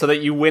them so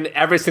that you win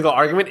every single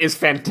argument is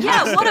fantastic.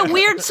 Yeah, what a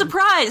weird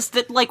surprise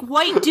that, like,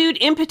 white dude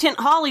impotent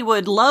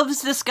Hollywood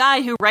loves this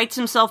guy who writes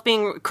himself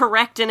being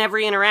correct in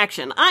every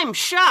interaction. I'm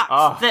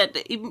shocked that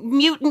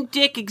mutant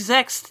dick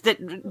execs that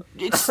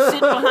sit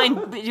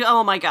behind...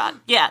 Oh, my God.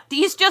 Yeah,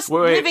 he's just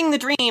Wait. living the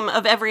dream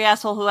of every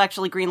asshole who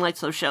actually greenlights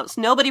those shows.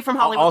 Nobody from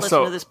Hollywood Also-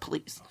 listen to this,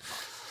 please.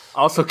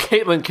 Also,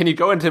 Caitlin, can you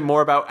go into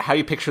more about how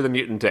you picture the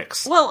mutant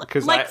dicks? Well,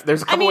 because I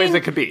there's a couple mean, ways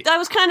it could be. I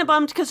was kind of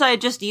bummed because I had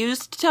just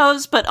used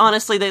toes, but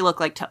honestly, they look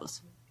like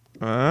toes.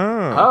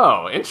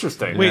 Oh,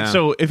 interesting. Wait,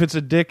 so if it's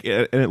a dick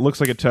and it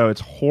looks like a toe,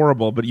 it's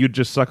horrible, but you'd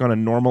just suck on a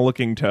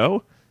normal-looking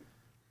toe?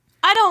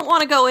 I don't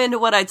want to go into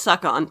what I'd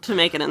suck on to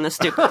make it in this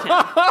stupid thing.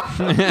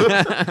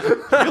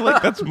 I feel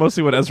like that's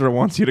mostly what Ezra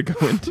wants you to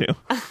go into.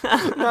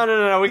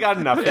 No. We got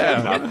enough.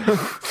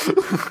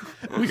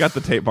 We got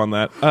the tape on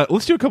that.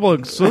 Let's do a couple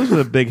of... So those are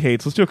the big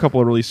hates. Let's do a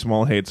couple of really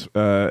small hates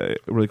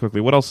really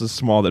quickly. What else is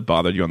small that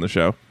bothered you on the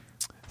show?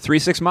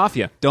 3-6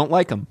 Mafia. Don't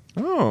like them.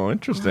 Oh,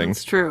 interesting.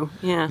 It's true.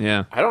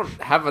 Yeah. I don't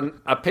have an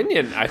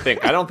opinion, I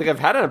think. I don't think I've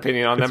had an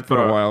opinion on them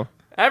for a while.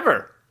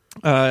 Ever.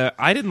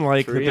 I didn't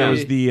like that there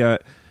was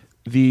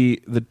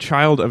the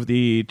child of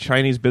the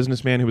Chinese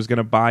businessman who was going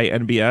to buy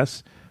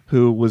NBS,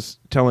 who was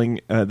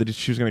telling that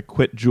she was going to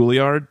quit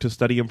Juilliard to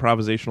study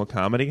improvisational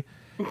comedy,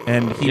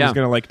 and he was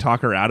going to like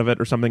talk her out of it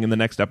or something in the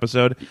next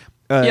episode.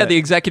 The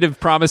executive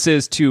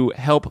promises to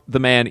help the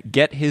man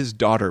get his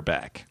daughter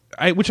back.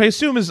 Which I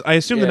assume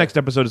the next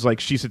episode is like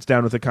she sits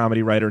down with a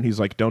comedy writer and he's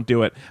like, "Don't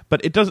do it."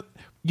 But it does.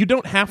 You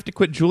don't have to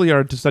quit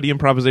Juilliard to study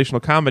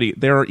improvisational comedy.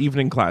 There are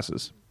evening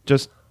classes.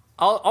 Just.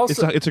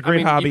 Also, it's a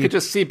great hobby. You could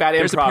just see bad improv.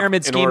 There's a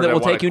pyramid scheme that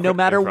will take you no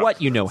matter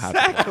what you know how to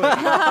do.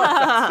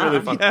 It's really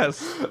fun. Yes.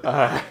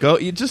 Go.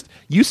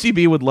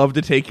 UCB would love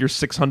to take your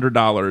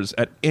 $600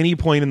 at any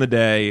point in the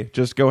day.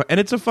 Just go, and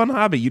it's a fun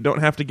hobby. You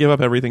don't have to give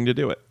up everything to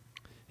do it.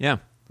 Yeah.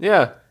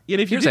 And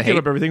if you did give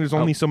up everything, there's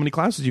only so many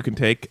classes you can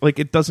take. Like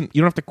it doesn't.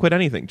 You don't have to quit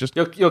anything. Just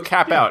you'll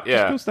cap out.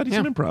 Yeah. Just go study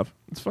some improv.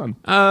 It's fun.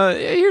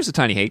 Here's a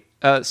tiny hate.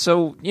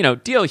 So D.L.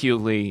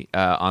 Hughley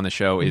on the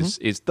show is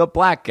the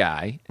black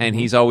guy, and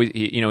he's always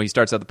he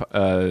starts out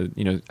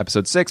the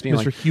episode 6 being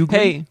Mr. like,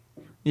 Hughley?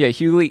 hey,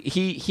 Hughley.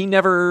 He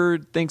never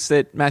thinks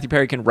that Matthew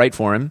Perry can write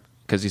for him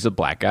because he's a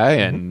black guy,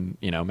 and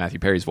Matthew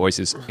Perry's voice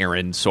is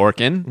Aaron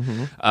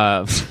Sorkin.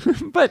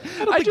 But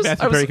I think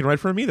Matthew Perry can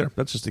write for him either.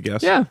 That's just a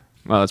guess. Yeah.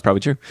 Well, that's probably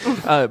true.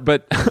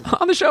 But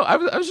on the show, I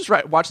was just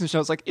watching the show.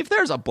 I was like, if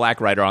there's a black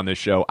writer on this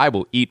show, I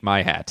will eat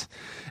my hat.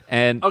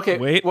 And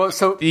wait, well,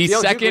 so the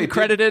second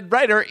credited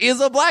writer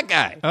is a black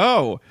guy.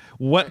 Oh,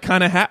 what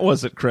kind of hat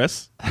was it,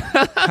 Chris?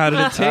 How did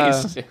it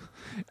taste?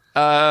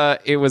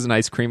 It was an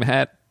ice cream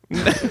hat.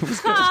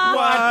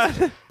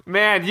 What?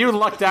 Man, you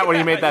lucked out when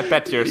you made that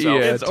bet to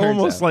yourself. Yeah, It's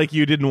almost like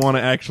you didn't want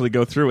to actually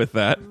go through with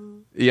that.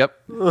 Yep.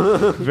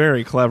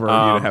 Very clever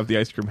of you to have the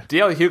ice cream.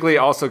 D.L.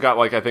 Hughley also got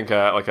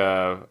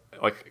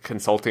like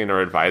consulting or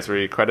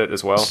advisory credit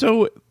as well.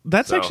 So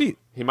that's actually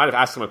he might have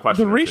asked him a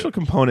question. The racial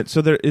component.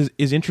 So there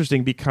is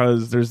interesting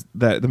because there's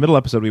the middle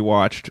episode we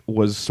watched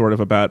was sort of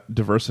about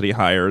diversity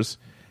hires,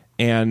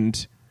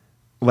 and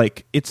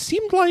like it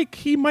seemed like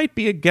he might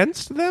be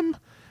against them,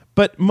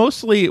 but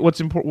mostly what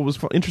was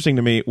interesting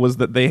to me was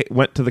that they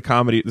went to this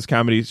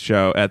comedy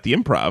show at the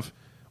Improv,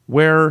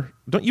 where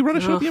don't you run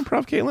a show at the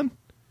Improv, Caitlin?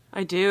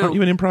 I do. Aren't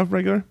you an improv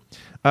regular?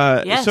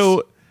 Yes.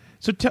 So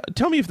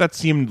tell me if that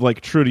seemed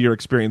like true to your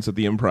experience at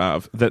the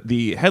Improv, that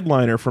the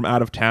headliner from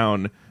out of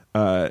town,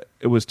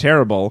 it was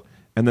terrible,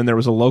 and then there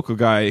was a local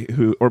guy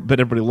but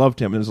everybody loved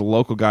him, and there's a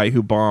local guy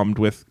who bombed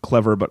with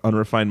clever but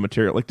unrefined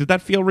material. Like, did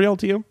that feel real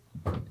to you?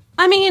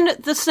 I mean,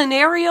 the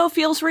scenario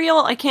feels real.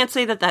 I can't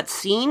say that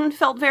scene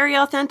felt very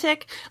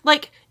authentic.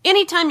 Like,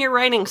 anytime you're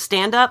writing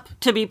stand-up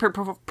to be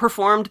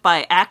performed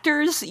by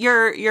actors,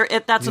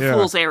 that's a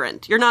fool's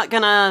errand. You're not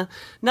gonna...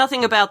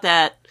 Nothing about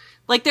that.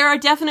 Like, there are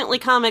definitely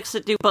comics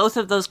that do both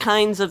of those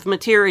kinds of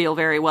material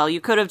very well.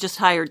 You could have just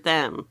hired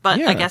them, but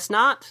I guess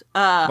not.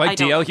 Like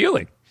D.L.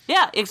 Hughley.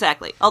 Yeah,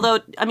 exactly. Although,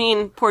 I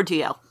mean, poor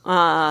D.L.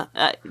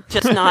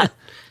 Just not...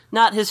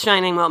 Not his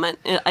shining moment,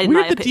 in my opinion.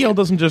 Weird that DL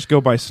doesn't just go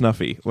by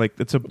Snuffy. Like,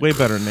 it's a way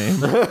better name.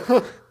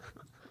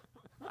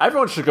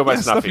 Everyone should go by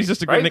Snuffy. Snuffy's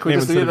just a great nickname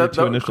instead of your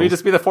two initials. Can we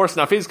just be the 4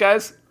 Snuffies,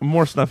 guys?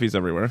 More Snuffies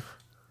everywhere.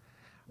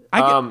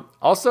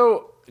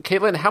 Also,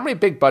 Caitlin, how many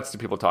big butts do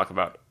people talk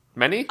about?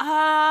 Many?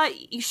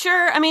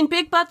 Sure. I mean,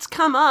 big butts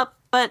come up,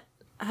 but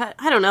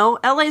I don't know.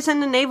 LA's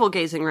into navel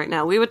gazing right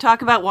now. We would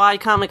talk about why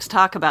comics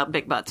talk about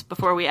big butts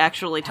before we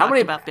actually talk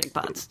about big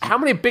butts. How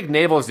many big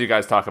navels do you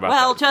guys talk about?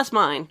 Well, just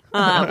mine,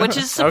 which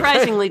is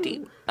surprisingly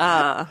deep.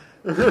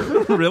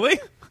 Really?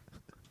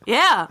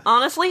 Yeah,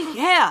 honestly,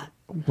 yeah.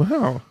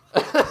 Wow.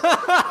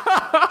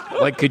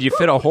 Like, could you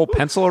fit a whole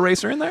pencil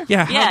eraser in there?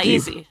 Yeah, yeah,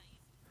 easy.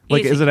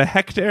 Like, easy. Is it a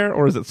hectare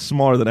or is it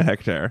smaller than a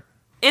hectare?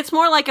 It's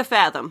more like a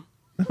fathom.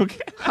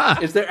 Okay.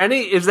 Is there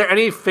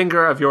any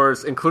finger of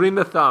yours, including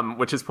the thumb,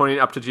 which is pointing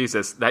up to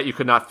Jesus, that you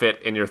could not fit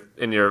in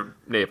your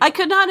navel? I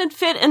could not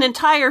fit an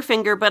entire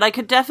finger, but I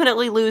could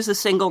definitely lose a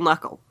single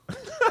knuckle.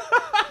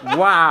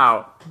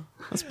 Wow,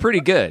 that's pretty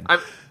good.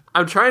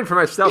 I'm trying for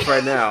myself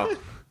right now.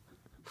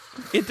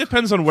 It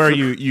depends on where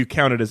you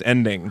count it as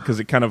ending, because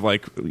it kind of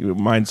like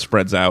mine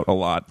spreads out a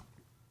lot.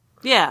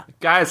 Yeah.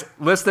 Guys,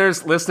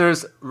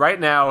 listeners, right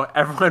now,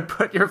 everyone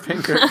put your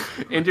finger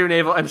into your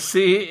navel and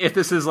see if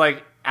this is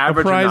like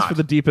average a prize or not. for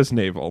the deepest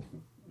navel.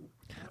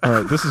 All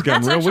right, this is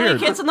getting real weird.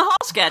 That's actually Kids in the Hall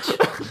sketch.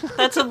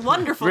 That's a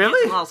wonderful Really?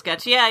 Kids in the Hall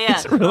sketch. Yeah, yeah.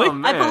 Is it really? Oh,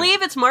 man. I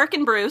believe it's Mark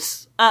and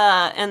Bruce,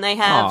 and they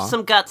have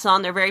some guts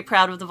on. They're very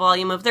proud of the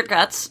volume of their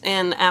guts,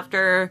 and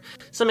after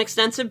some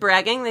extensive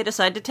bragging, they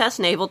decide to test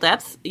navel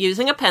depth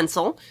using a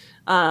pencil.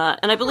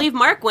 And I believe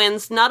Mark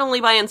wins not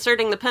only by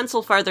inserting the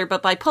pencil farther,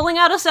 but by pulling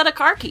out a set of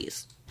car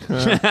keys.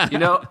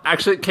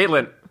 Actually,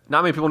 Caitlin,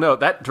 not many people know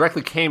that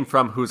directly came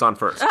from Who's on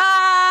First.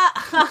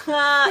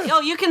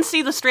 Oh, you can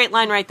see the straight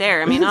line right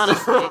there. I mean,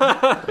 honestly.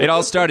 It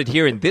all started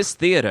here in this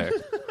theater.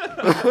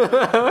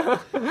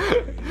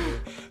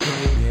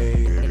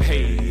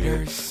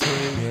 Haters,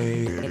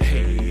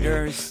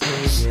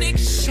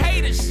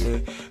 haters,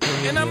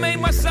 and I made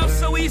myself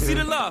so easy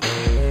to love.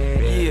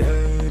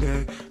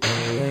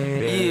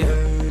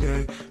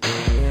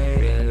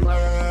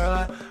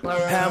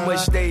 How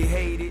much they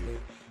hate it.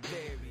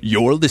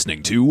 You're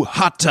listening to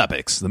Hot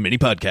Topics, the mini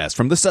podcast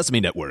from the Sesame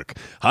Network.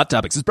 Hot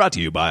Topics is brought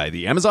to you by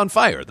the Amazon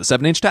Fire, the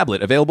 7-inch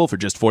tablet available for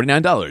just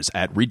 $49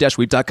 at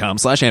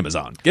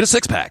read-weep.com/Amazon. Get a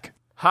 6-pack.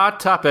 Hot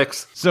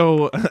Topics.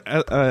 So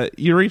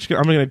you're each.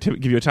 I'm going to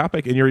give you a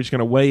topic, and you're each going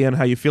to weigh in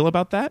how you feel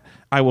about that.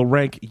 I will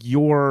rank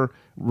your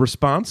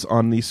response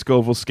on the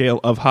Scoville scale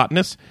of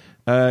hotness.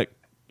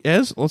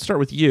 Ez, let's start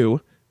with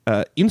you.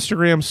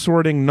 Instagram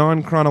sorting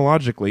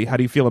non-chronologically. How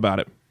do you feel about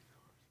it?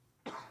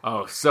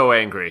 Oh, so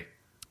angry.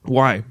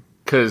 Why?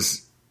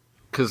 Because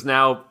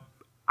now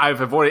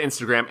I've avoided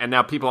Instagram, and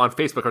now people on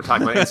Facebook are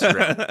talking about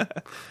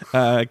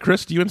Instagram.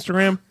 Chris, do you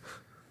Instagram?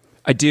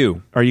 I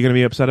do. Are you going to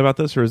be upset about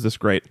this, or is this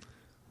great?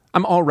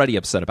 I'm already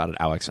upset about it,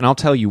 Alex, and I'll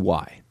tell you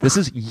why. This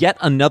is yet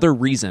another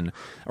reason,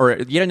 or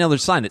yet another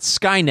sign that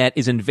Skynet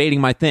is invading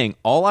my thing.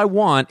 All I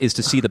want is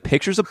to see the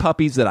pictures of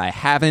puppies that I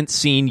haven't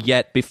seen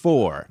yet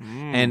before.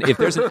 And if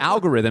there's an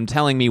algorithm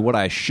telling me what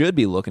I should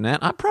be looking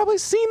at, I've probably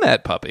seen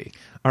that puppy.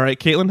 All right,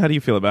 Caitlin, how do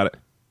you feel about it?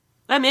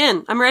 I'm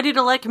in. I'm ready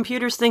to let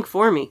computers think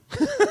for me.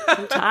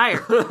 I'm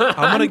tired.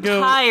 I'm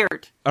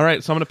tired. All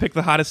right, so I'm going to pick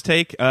the hottest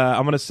take.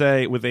 I'm going to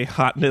say with a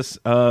hotness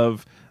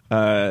of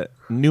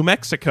New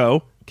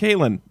Mexico.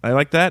 Caitlin, I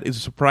like that. It's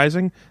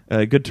surprising.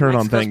 Good turn Mexico's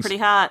on things. Pretty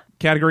hot.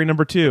 Category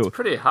number 2. It's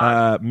pretty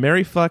hot.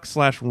 Marry, fuck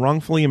 /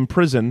 wrongfully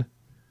imprison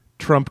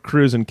Trump,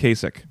 Cruz, and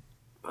Kasich.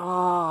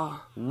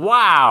 Oh.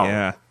 Wow.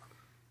 Yeah.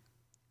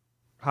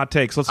 Hot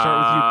takes. Let's start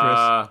with you,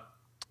 Chris.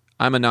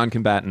 I'm a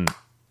non-combatant.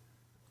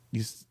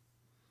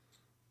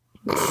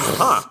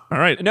 Huh. All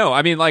right. No,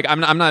 I mean, like, I'm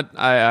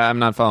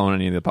not following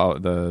any of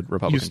the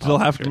Republican. You still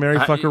have to marry,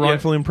 fuck, or yeah.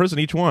 wrongfully imprison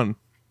each one.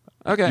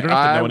 Okay, You don't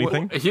have to know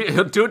anything.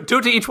 Do it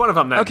to each one of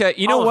them, then. Okay,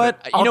 you know All of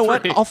what? it. You All know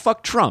what? three. I'll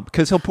fuck Trump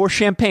because he'll pour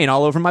champagne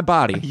all over my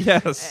body.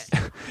 Yes.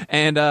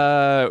 And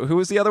who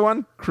was the other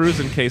one? Cruz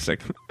and Kasich.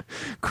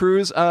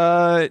 Cruz.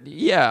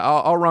 Yeah,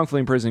 I'll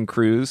wrongfully imprison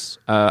Cruz.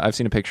 I've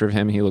seen a picture of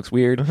him. He looks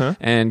weird.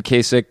 And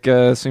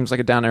Kasich seems like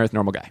a down to earth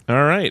normal guy.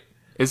 All right.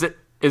 Is it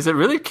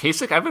really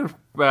Kasich? I've been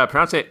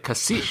pronouncing it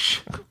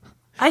Kasish.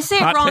 I say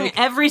it Hot wrong take.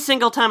 every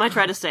single time I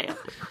try to say it.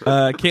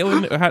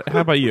 Caitlin,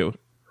 how about you?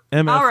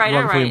 MF, All right,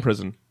 wrongfully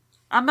imprison.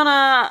 I'm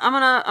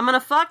gonna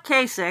fuck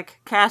Kasich,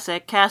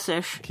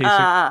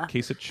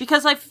 Kasich.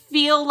 because I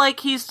feel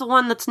like he's the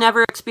one that's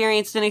never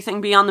experienced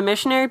anything beyond the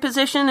missionary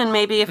position, and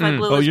maybe if I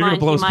blew his you're gonna mind,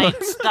 blow he his might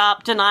mind.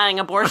 stop denying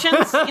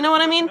abortions. You know what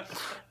I mean?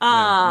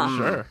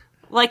 Sure.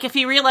 Like if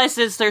he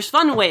realizes there's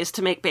fun ways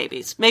to make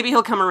babies, maybe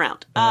he'll come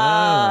around.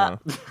 I'm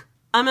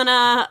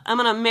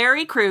gonna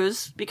marry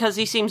Cruz because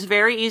he seems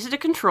very easy to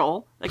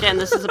control. Again,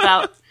 this is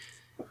about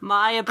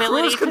my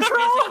ability to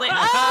physically.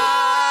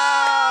 Oh!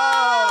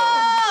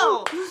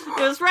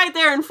 It was right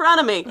there in front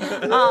of me.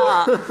 And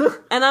I'm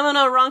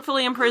gonna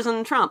wrongfully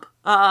imprison Trump,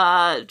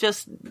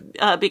 just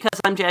because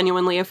I'm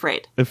genuinely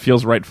afraid. It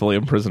feels rightfully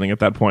imprisoning at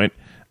that point.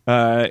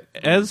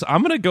 Ez,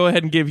 I'm going to go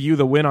ahead and give you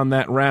the win on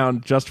that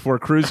round just for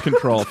cruise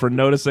control for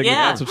noticing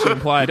Yeah. that's what she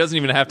implied. He doesn't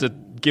even have to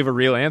give a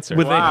real answer.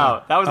 With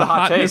Wow, that was a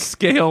hot hotness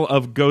take. scale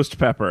of ghost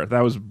pepper.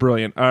 That was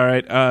brilliant. All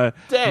right.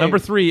 Dang. Number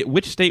 3,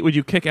 which state would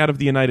you kick out of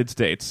the United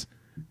States?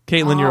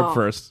 Caitlin, you're up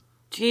first.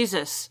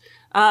 Jesus.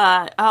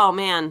 Oh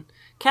man.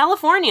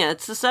 California.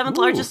 It's the 7th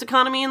largest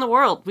economy in the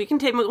world.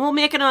 We'll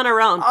make it on our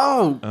own.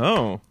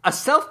 Oh. A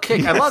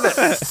self-kick. I love it.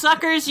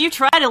 Suckers, you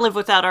try to live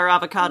without our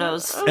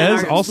avocados. and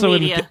Ez, our also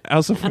media,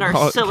 also and our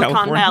from Silicon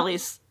California.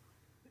 Valleys.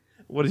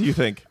 What do you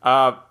think?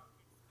 Can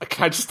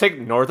I just take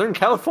Northern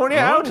California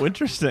out? Oh,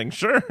 interesting.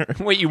 Sure.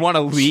 Wait, you want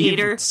to leave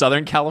Cheater.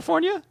 Southern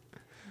California?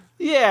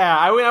 Yeah,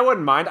 I mean, I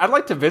wouldn't mind. I'd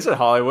like to visit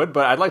Hollywood,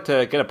 but I'd like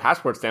to get a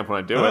passport stamp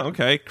when I do it. Oh,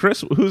 okay.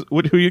 Chris, who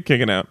are you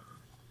kicking out?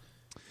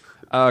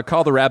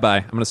 Call the rabbi.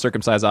 I'm going to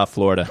circumcise off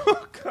Florida.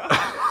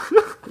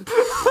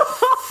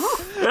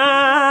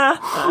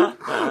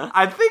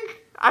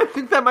 I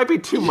think that might be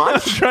too I'm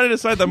much. trying to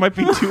decide that might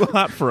be too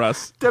hot for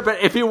us. Yeah,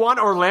 but if you want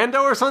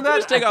Orlando or something,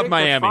 Just take I off think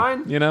that's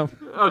Miami. fine. You know?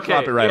 Okay,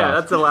 Plop it right yeah,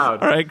 off. that's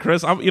allowed. All right,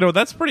 Chris,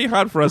 that's pretty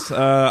hot for us.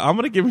 I'm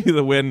going to give you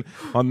the win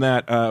on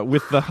that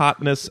with the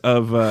hotness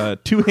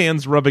of 2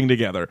 hands rubbing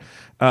together.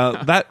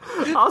 That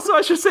Also,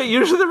 I should say,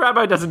 usually the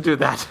rabbi doesn't do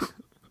that.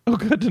 Oh,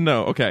 good to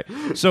know. Okay.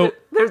 So,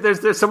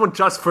 There's someone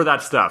just for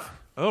that stuff.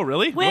 oh,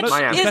 really? Which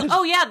Miami. is,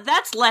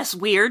 that's less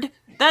weird.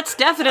 That's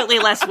definitely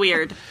less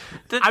weird.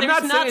 I'm There's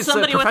not saying it's a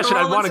somebody with a profession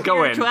I'd role wanna in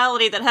go in.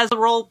 spirituality that has a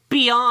role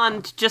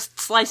beyond just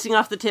slicing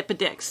off the tip of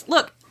dicks.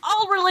 Look,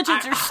 all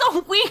religions are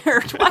so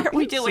weird. Why are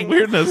we doing this?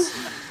 Weirdness.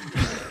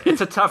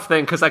 it's a tough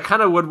thing because I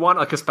kind of would want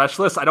like a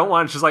specialist. I don't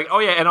want just like, oh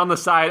yeah, and on the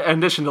side, in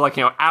addition to like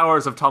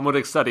hours of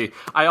Talmudic study,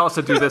 I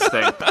also do this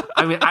thing.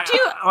 I mean,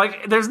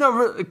 there's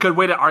no good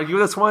way to argue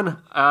this one.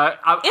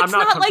 It's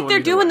not like they're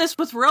doing this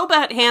with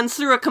robot hands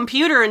through a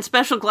computer and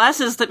special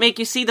glasses that make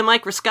you see the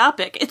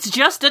microscopic. It's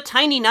just a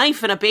tiny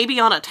knife and a baby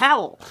on a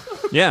towel.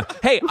 Yeah.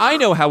 Hey, I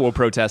know how we'll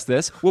protest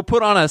this. We'll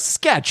put on a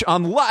sketch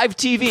on live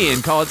TV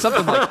and call it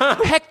something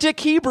like Hectic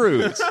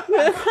Hebrews.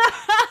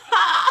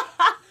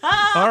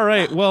 All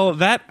right. Well,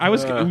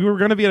 we were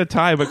going to be at a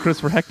tie, but Chris,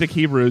 for Hectic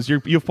Hebrews,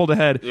 you've pulled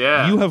ahead.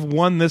 Yeah. You have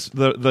won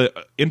the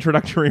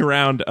introductory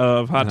round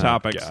of Hot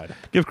Topics. God.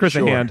 Give Chris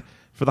a hand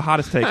for the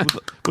hottest take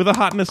with the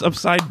hotness of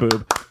side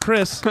boob.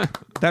 Chris,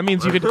 that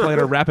means you get to play in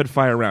a rapid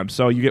fire round.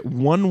 So you get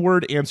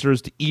one-word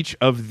answers to each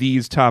of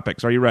these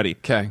topics. Are you ready?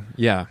 Okay.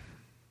 Yeah.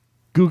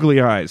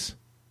 Googly eyes.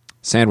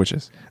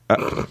 Sandwiches.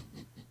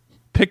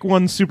 Pick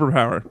one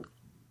superpower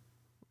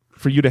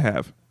for you to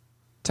have.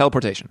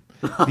 Teleportation.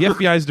 The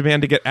FBI's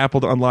demand to get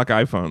Apple to unlock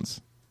iPhones.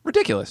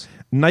 Ridiculous.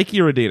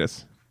 Nike or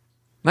Adidas?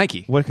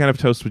 Nike. What kind of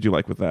toast would you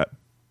like with that?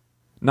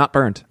 Not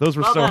burnt. Those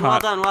were so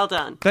hot. Well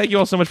done. Thank you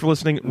all so much for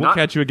listening. We'll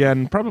catch you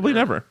again. Probably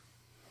never.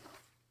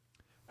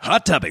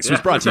 Hot Topics was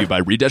brought to you by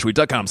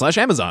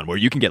read-weep.com/Amazon, where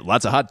you can get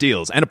lots of hot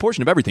deals, and a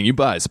portion of everything you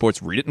buy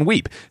supports Read It and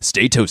Weep.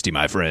 Stay toasty,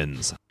 my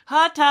friends.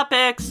 Hot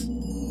Topics.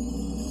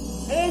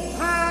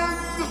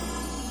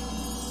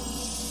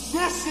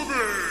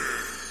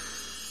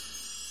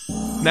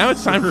 Now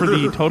it's time for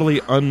the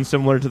totally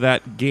unsimilar to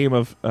that game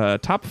of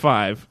top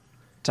five.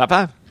 Top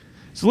five.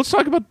 So let's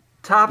talk about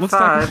Top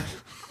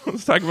five.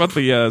 Let's talk about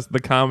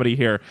the comedy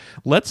here.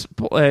 Let's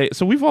play.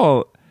 So we've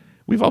all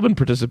been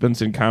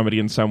participants in comedy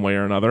in some way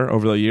or another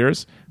over the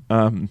years.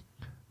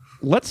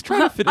 Let's try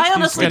to finish. I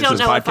honestly these don't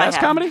know if I Podcast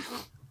have. comedy?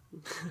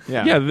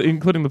 Yeah,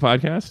 including the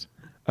podcast.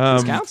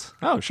 This counts?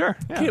 Oh, sure.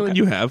 Yeah, Caitlin,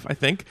 you have, I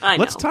think.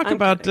 Let's talk I'm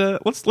about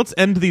let's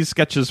end these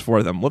sketches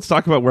for them. Let's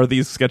talk about where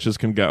these sketches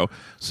can go.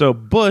 So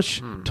Bush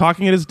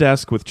talking at his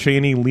desk with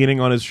Cheney leaning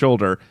on his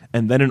shoulder,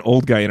 and then an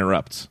old guy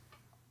interrupts.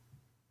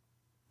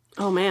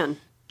 Oh, man.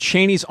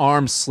 Cheney's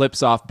arm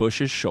slips off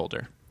Bush's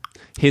shoulder.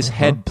 His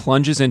head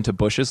plunges into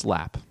Bush's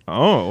lap.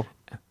 Oh.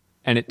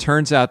 And it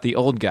turns out the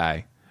old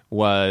guy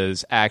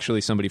was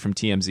actually somebody from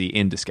TMZ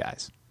in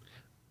disguise.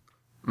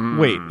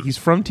 Wait, he's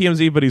from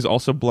TMZ, but he's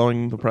also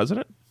blowing the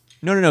president?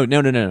 No.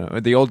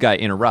 The old guy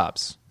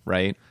interrupts,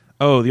 right?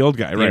 Oh, the old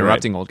guy, right?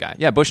 Interrupting old guy.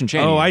 Yeah, Bush and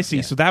Cheney. Oh, I see.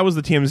 Yeah. So that was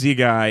the TMZ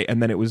guy,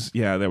 and then it was,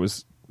 that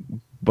was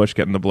Bush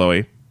getting the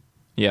blowy.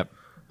 Yep.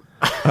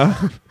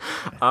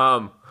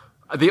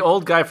 The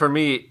old guy for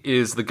me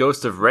is the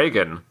ghost of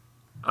Reagan.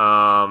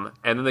 And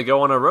then they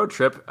go on a road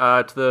trip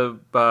to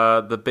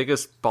the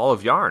biggest ball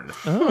of yarn.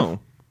 Oh.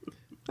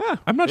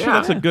 I'm not sure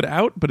that's a good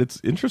out, but it's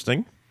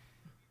interesting.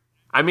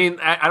 I mean,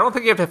 I don't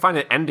think you have to find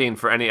an ending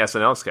for any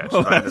SNL sketch.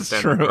 Oh, that's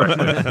true.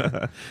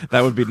 That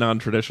would be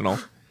non-traditional.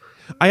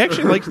 I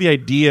actually like the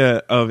idea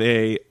of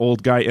a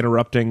old guy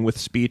interrupting with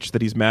speech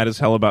that he's mad as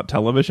hell about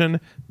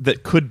television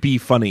that could be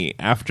funny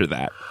after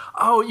that.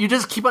 Oh, you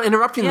just keep on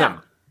interrupting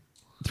them.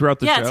 Throughout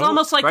the show? Yeah, it's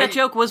almost like right? that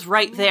joke was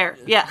right there.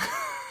 Yeah.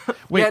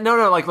 Wait. Yeah, no,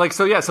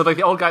 so like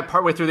the old guy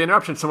partway through the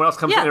interruption, someone else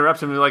comes to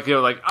interrupt him and like,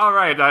 all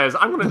right, guys,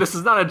 this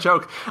is not a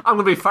joke. I'm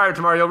gonna be fired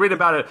tomorrow. You'll read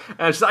about it.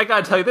 And it's just, I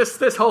gotta tell you,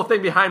 this whole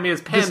thing behind me is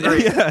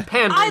pandering.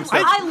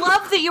 I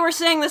love that you were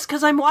saying this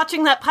because I'm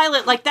watching that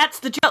pilot. Like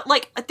that's the joke.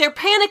 Like they're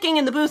panicking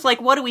in the booth.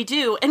 Like, what do we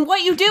do? And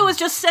what you do is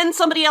just send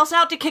somebody else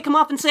out to kick him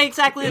off and say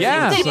exactly the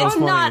same thing. So it's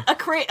funny. not a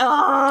crazy.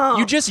 Oh.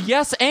 You just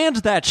yes and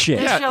that shit.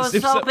 This show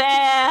is so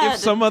bad. If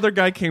some other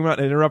guy came out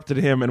and interrupted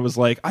him and was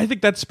like, I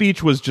think that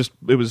speech was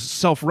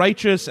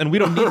self-righteous and we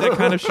don't need that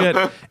kind of shit.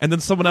 And then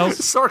someone else...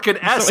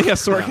 Sorkin-esque.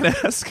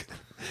 Sorkin-esque.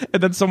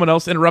 And then someone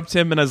else interrupts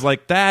him and is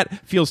like,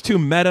 that feels too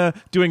meta,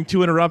 doing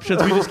 2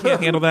 interruptions. We just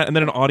can't handle that. And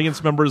then an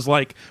audience member is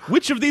like,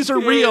 which of these are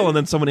real? And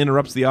then someone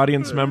interrupts the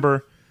audience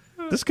member.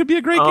 This could be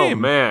a great game.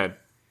 Oh, man.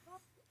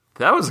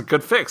 That was a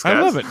good fix, guys.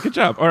 I love it. Good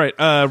job. All right.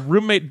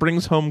 Roommate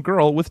brings home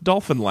girl with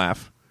dolphin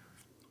laugh.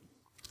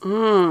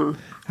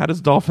 How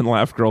does dolphin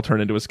laugh girl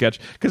turn into a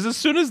sketch? Because as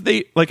soon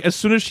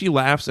as she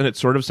laughs and it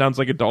sort of sounds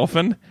like a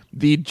dolphin,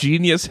 the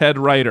genius head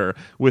writer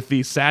with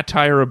the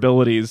satire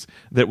abilities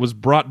that was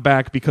brought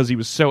back because he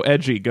was so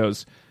edgy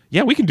goes,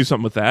 yeah, we can do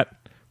something with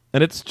that.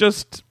 And it's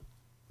just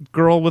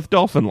girl with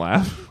dolphin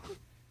laugh.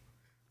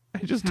 I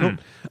just don't...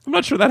 I'm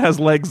not sure that has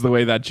legs the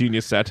way that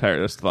genius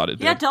satirist thought it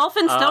did. Yeah,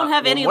 dolphins don't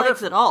have any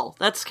legs at all.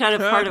 That's kind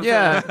of part of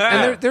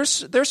and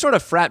they're sort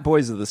of frat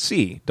boys of the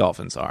sea,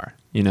 dolphins are,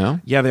 you know?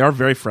 Yeah, they are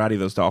very fratty,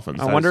 those dolphins.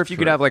 I wonder if you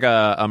could have like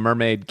a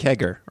mermaid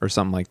kegger or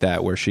something like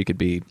that where she could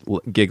be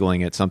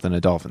giggling at something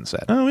a dolphin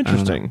said. Oh,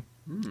 interesting.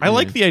 I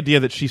like the idea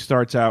that she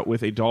starts out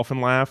with a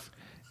dolphin laugh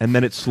and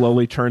then it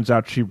slowly turns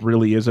out she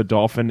really is a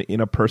dolphin in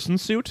a person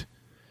suit.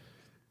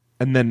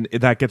 And then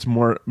that gets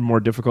more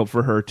difficult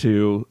for her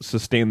to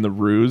sustain the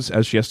ruse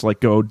as she has to like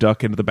go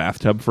duck into the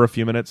bathtub for a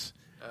few minutes.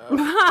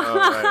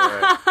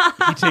 Right.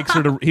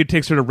 He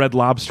takes her to Red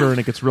Lobster and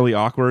it gets really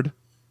awkward.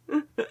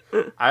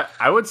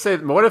 I would say,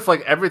 what if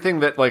like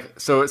everything that like,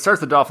 so it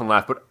starts the dolphin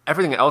laugh, but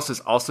everything else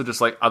is also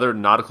just like other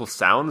nautical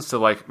sounds. So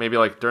like maybe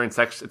like during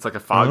sex, it's like a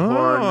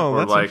foghorn,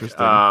 or like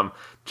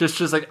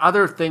just like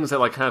other things that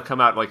like kind of come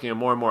out like, you know,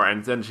 more and more,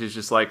 and then she's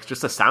just like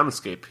just a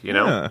soundscape, you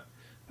know. Yeah.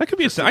 That could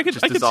be I could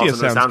see a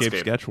soundscape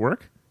sketch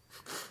work.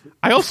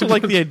 I also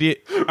like the idea.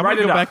 I'm going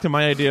to go back to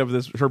my idea of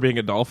this, her being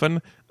a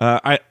dolphin.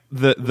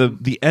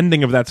 The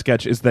ending of that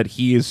sketch is that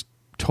he is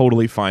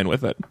totally fine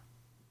with it.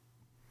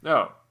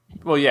 Oh,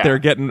 well, yeah. They're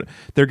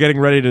getting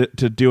ready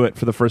to do it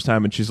for the first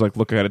time, and she's like,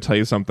 "Look, I got to tell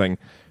you something.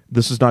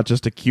 This is not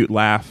just a cute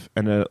laugh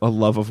and a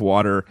love of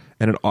water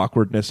and an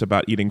awkwardness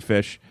about eating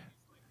fish."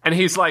 And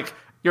he's like,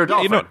 "You're a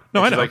dolphin." Yeah,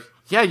 no, I know. Like,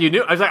 yeah, you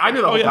knew. I was like, I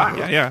knew the whole time.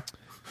 Yeah.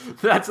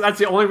 That's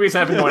the only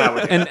reason I've been going out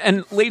with it.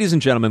 And ladies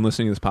and gentlemen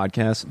listening to this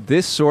podcast,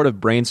 this sort of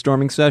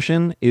brainstorming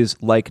session is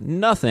like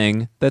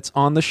nothing that's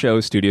on the show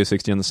Studio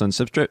 60 on the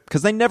Sunset Strip,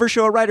 because they never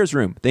show a writer's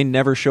room. They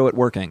never show it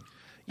working.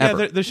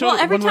 Yeah, they show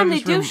every time they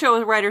do show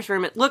a writer's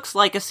room, it looks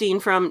like a scene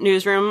from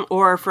Newsroom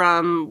or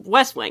from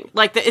West Wing.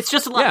 Like it's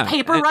just a lot of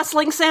paper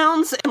rustling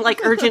sounds and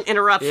like urgent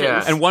interruptions.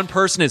 Yeah. And one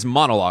person is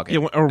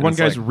monologuing. Yeah, or one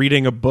guy's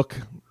reading a book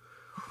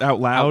out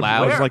loud.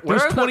 I was like,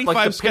 there's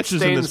 25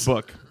 sketches in this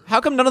book. How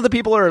come none of the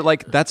people are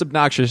like, that's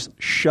obnoxious,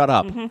 shut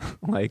up?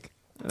 Like,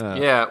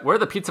 yeah, where are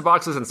the pizza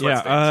boxes and sweat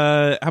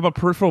stains? How about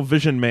Peripheral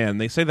Vision Man?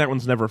 They say that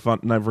one's never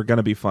going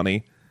to be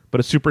funny, but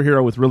a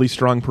superhero with really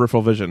strong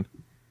peripheral vision.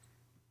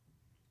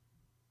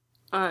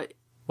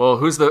 Well,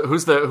 who's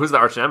the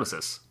arch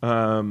nemesis?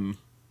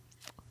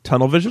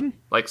 Tunnel vision?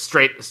 Like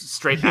straight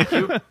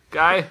AcU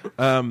guy?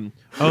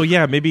 Oh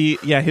yeah, maybe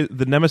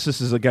the nemesis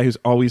is a guy who's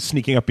always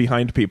sneaking up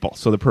behind people,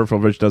 so the peripheral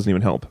vision doesn't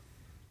even help.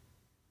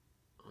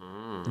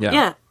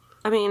 Yeah.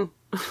 I mean,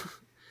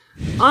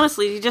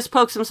 honestly, he just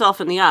pokes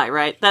himself in the eye,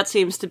 right? That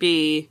seems to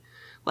be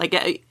like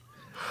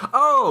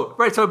oh,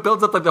 right. So it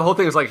builds up like the whole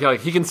thing is like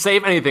he can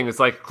save anything. It's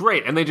like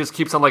great, and they just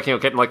keeps on like, you know,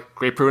 getting like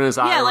grapefruit in his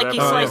eye. Yeah, or like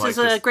whatever. he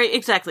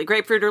slices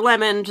grapefruit or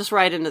lemon just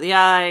right into the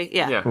eye.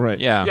 Yeah. Right.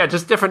 Yeah.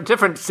 Just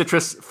different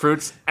citrus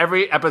fruits.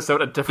 Every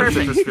episode, a different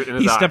citrus fruit in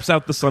his eye. He steps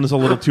out. The sun is a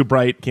little too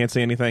bright. Can't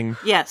say anything.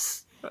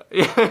 Yes.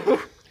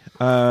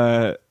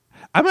 I'm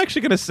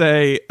actually gonna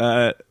say.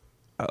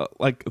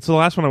 So the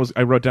last one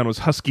I wrote down was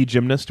Husky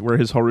Gymnast, where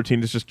his whole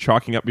routine is just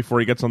chalking up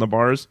before he gets on the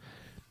bars.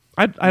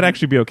 I'd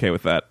actually be okay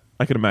with that.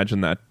 I could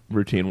imagine that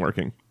routine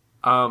working.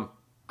 I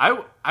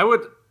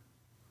would.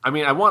 I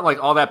mean, I want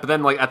like all that, but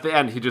then like at the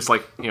end, he just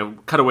like, you know,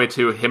 cut away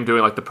to him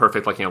doing like the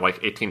perfect like, you know,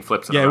 like 18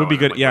 flips. Yeah, it would be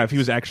good. Like, if he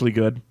was actually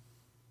good,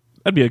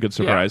 that'd be a good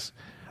surprise.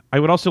 Yeah. I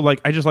would also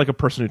I just like a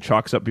person who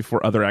chalks up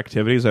before other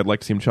activities. I'd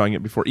like to see him chalking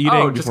up before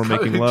eating, before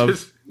making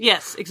love.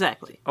 Yes,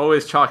 exactly.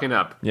 Always chalking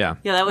up. Yeah.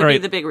 Yeah, that would be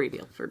the big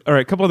reveal. All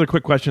right, a couple other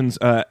quick questions.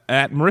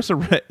 At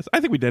Marissa Ray, I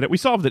think we did it. We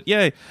solved it.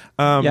 Yay.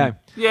 Yay.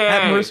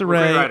 At Marissa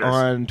Ray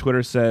on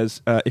Twitter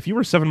says, if you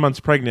were 7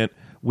 months pregnant,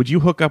 would you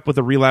hook up with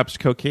a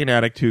relapsed cocaine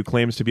addict who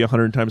claims to be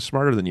 100 times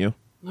smarter than you?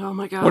 Oh,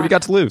 my God. What have you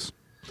got to lose?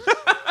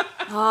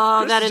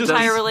 Oh, that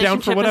entire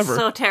relationship is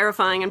so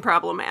terrifying and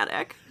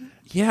problematic.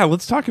 Yeah,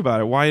 let's talk about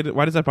it. Why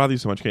does that bother you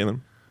so much,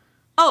 Caitlin?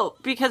 Oh,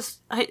 because,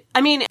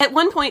 I mean, at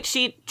one point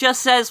she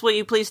just says, will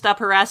you please stop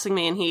harassing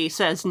me? And he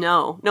says,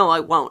 no, I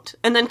won't.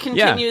 And then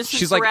continues his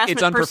she's like, harassment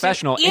it's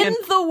unprofessional. in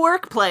the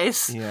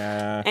workplace.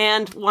 Yeah.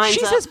 And winds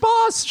She's up... his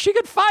boss. She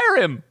could fire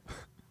him.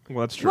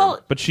 Well, that's true.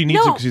 But she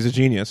needs him because he's a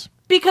genius.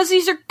 Because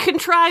these are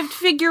contrived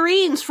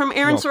figurines from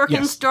Aaron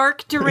Sorkin's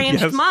dark,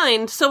 deranged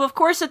mind. So, of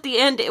course, at the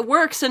end, it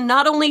works. And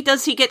not only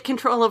does he get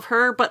control of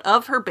her, but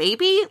of her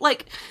baby.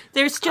 Like,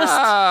 there's just...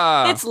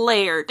 It's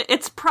layered.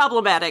 It's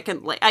problematic.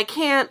 And I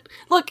can't...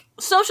 Look,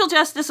 social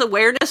justice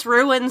awareness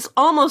ruins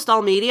almost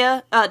all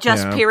media.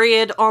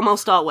 Period.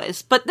 Almost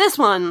always. But this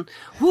one,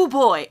 whoo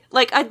boy.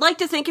 Like, I'd like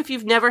to think if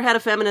you've never had a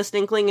feminist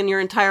inkling in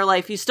your entire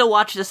life, you still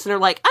watch this and are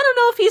like, I don't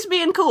know if he's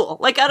being cool.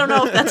 Like, I don't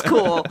know if that's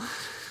cool.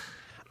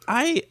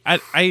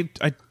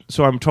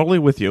 So I'm totally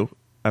with you.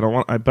 I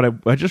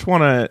just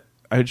want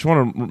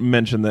to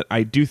mention that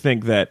I do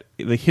think that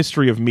the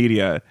history of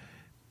media,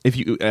 if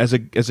you as a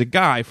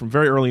guy from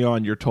very early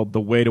on, you're told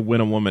the way to win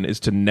a woman is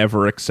to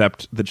never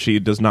accept that she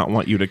does not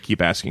want you to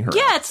keep asking her.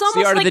 Yeah, it's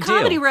almost like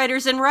comedy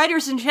writers and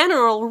writers in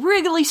general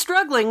really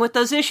struggling with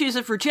those issues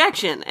of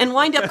rejection and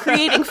wind up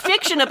creating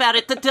fiction about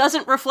it that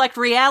doesn't reflect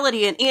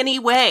reality in any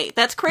way.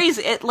 That's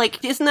crazy.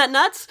 Isn't that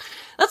nuts?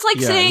 That's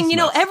like saying,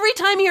 every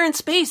time you're in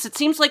space, it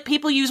seems like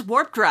people use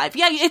warp drive.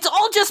 Yeah, it's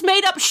all just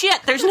made up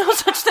shit. There's no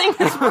such thing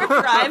as warp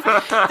drive.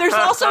 There's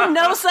also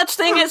no such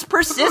thing as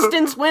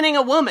persistence winning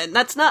a woman.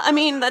 That's not,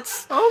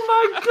 that's... Oh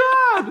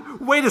my God!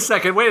 Wait a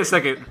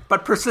second.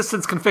 But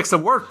persistence can fix a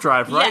warp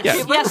drive, right?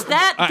 Yes,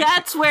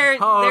 that's where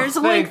there's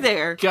a link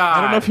there. God.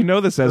 I don't know if you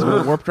know this,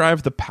 but warp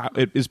drive,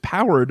 it is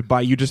powered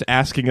by you just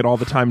asking it all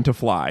the time to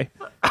fly.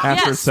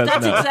 After it says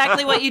that's no.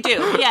 exactly what you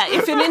do. Yeah,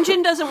 if an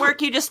engine doesn't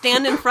work, you just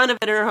stand in front of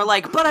it and are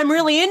like, but I'm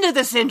really into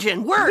this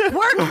engine. Work,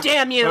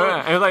 damn you.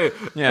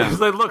 It's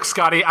like, look,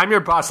 Scotty, I'm your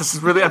boss. This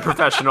is really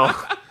unprofessional.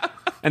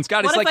 And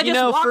Scotty's what like, if I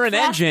just walk for an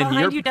fast engine,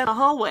 behind you down a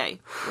hallway.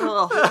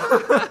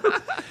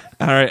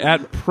 All right,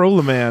 at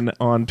Prolaman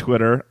on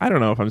Twitter, I don't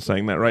know if I'm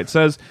saying that right,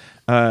 says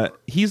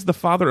he's the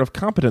father of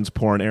competence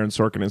porn. Aaron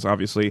Sorkin is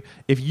obviously.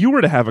 If you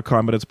were to have a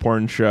competence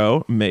porn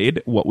show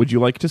made, what would you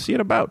like to see it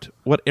about?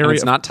 What area? And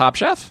it's not Top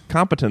Chef?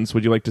 Competence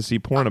would you like to see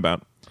porn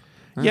about?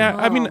 Yeah,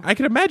 I mean, I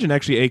can imagine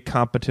actually a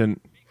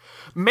competent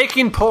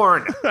making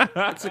porn.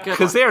 That's a good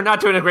Because one. they are not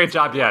doing a great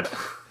job yet.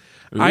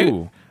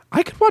 Ooh.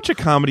 I could watch a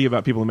comedy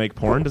about people who make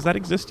porn. Does that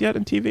exist yet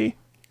in TV?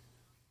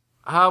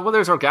 Well,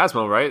 there's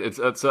Orgasmo, right? It's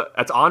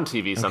on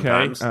TV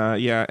sometimes. Okay.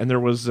 Yeah, and there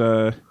was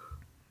Boogie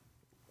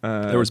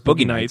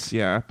Nights.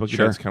 Yeah, Boogie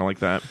Sure. Nights, kind of like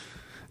that.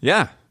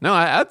 Yeah. No,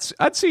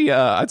 I'd see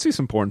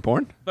some porn.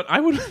 But I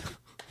would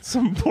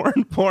some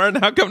porn.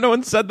 How come no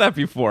one said that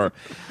before?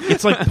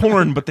 It's like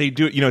porn, but they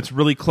do it. It's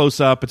really close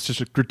up. It's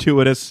just a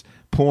gratuitous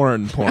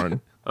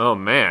porn. Oh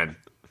man,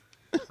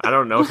 I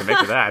don't know what to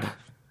make of that.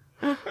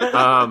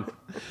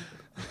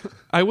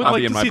 I would I'll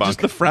like be in to my see bunk. just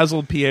the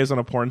frazzled PAs on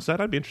a porn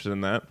set. I'd be interested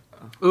in that.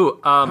 Ooh,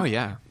 Oh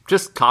yeah.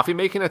 just coffee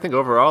making. I think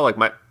overall, like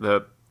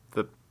the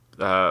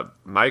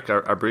Mike,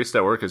 our barista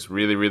at work, is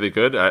really really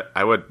good.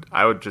 I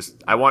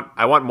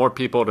want more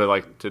people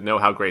to know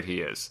how great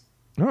he is.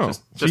 Oh,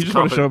 so you just just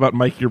want to show about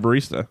Mike, your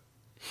barista?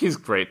 He's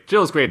great.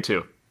 Jill's great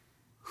too.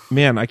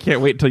 Man, I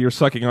can't wait until you're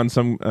sucking on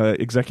some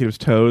executive's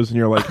toes and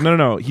you're like,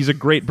 no, he's a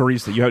great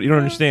barista. You don't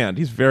understand.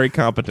 He's very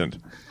competent.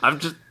 I'm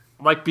just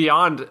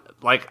beyond.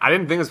 I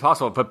didn't think it was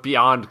possible, but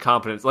beyond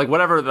competence.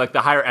 Whatever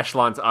the higher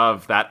echelons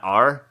of that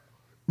are.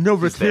 No,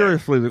 but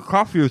seriously, the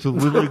coffee is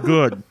really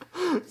good.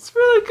 It's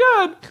really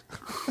good.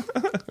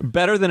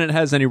 Better than it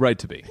has any right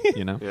to be,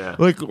 Yeah.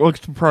 Like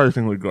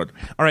surprisingly good.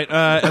 All right,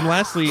 and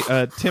lastly,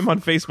 Tim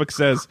on Facebook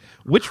says,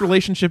 which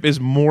relationship is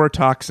more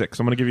toxic?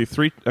 So I'm going to give you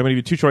three. I'm going to give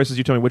you two choices.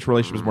 You tell me which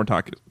relationship is more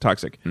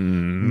toxic.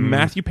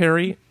 Matthew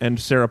Perry and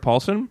Sarah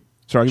Paulson.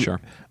 Sorry, Sure.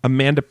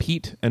 Amanda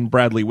Peet and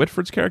Bradley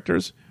Whitford's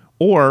characters,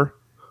 or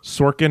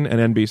Sorkin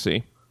and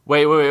NBC.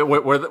 Wait.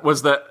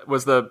 Was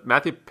the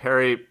Matthew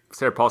Perry,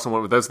 Sarah Paulson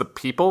one? Were those the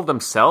people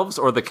themselves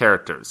or the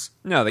characters?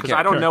 No, the Because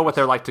I don't know what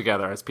they're like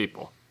together as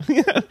people.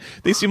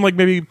 They seem like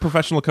maybe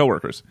professional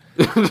coworkers.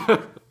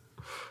 Caitlin,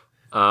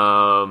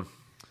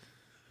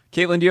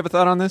 do you have a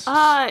thought on this?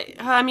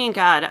 I mean,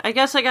 God, I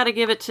guess I got to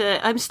give it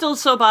to. I'm still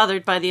so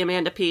bothered by the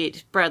Amanda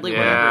Pete, Bradley,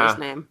 whatever his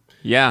name.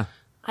 Yeah.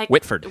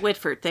 Whitford.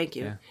 Whitford, thank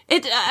you.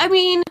 I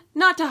mean,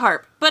 not to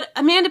harp, but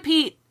Amanda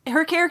Pete,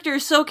 her character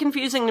is so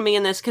confusing to me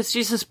in this because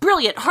she's this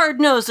brilliant,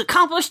 hard-nosed,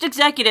 accomplished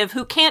executive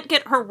who can't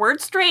get her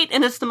words straight,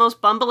 and it's the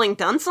most bumbling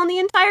dunce on the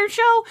entire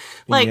show.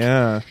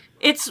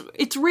 It's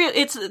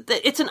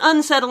an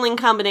unsettling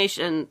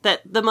combination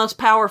that the most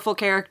powerful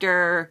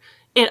character,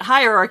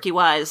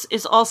 hierarchy-wise,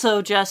 is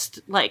also just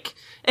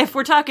if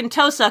we're talking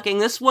toe sucking,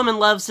 this woman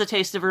loves the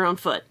taste of her own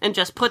foot and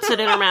just puts it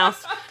in her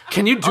mouth.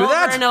 Can you do over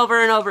that? and over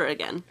and over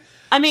again.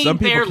 I mean, Some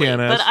people barely, can,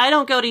 but I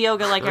don't go to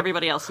yoga like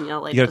everybody else in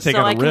LA. You gotta take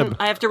out a rib.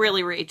 I have to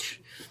really reach.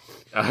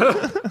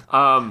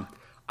 I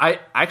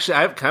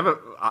have kind of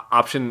a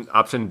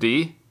option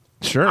D.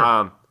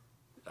 Sure.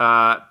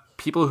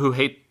 People who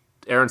hate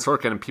Aaron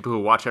Sorkin and people who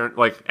watch Aaron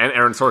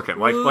Sorkin.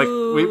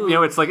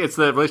 It's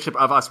the relationship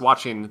of us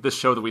watching this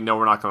show that we know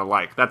we're not going to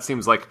like. That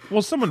seems like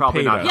someone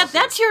probably paid not us. Yeah, healthy.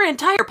 that's your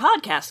entire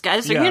podcast,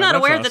 guys. Are Yeah, you not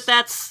that's aware us. that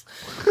that's...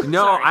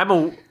 No,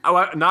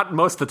 Sorry. not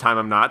most of the time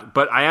I'm not,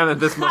 but I am at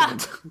this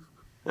moment.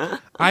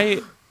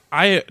 I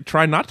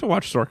try not to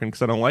watch Sorkin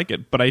because I don't like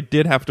it, but I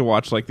did have to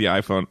watch the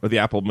iPhone or the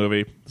Apple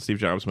movie, the Steve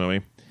Jobs movie,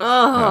 which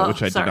I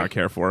did sorry. not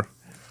care for.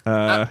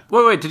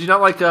 Wait, did you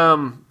not like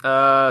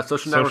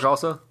Social Network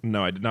also?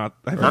 No, I did not.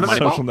 I None thought of it?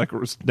 Social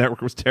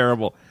Network was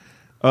terrible.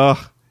 Ugh,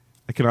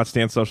 I cannot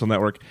stand Social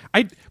Network.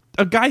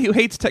 A guy who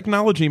hates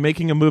technology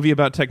making a movie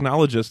about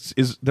technologists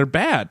they're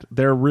bad.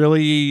 They're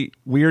really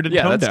weird and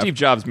Yeah, tone that deaf. Steve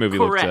Jobs movie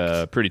Correct.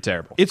 looked pretty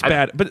terrible. It's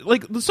bad, but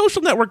the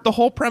Social Network, the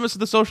whole premise of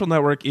the Social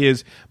Network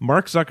is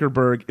Mark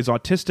Zuckerberg is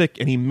autistic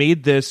and he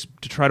made this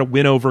to try to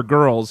win over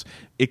girls,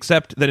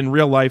 except that in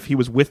real life he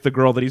was with the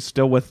girl that he's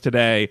still with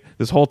today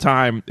this whole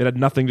time. It had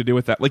nothing to do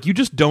with that. You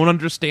just don't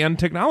understand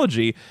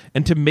technology,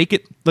 and to make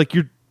it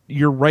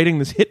you're writing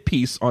this hit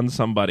piece on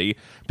somebody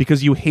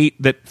because you hate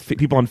that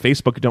people on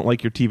Facebook don't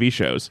like your TV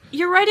shows.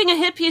 You're writing a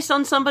hit piece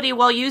on somebody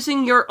while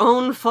using your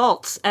own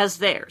faults as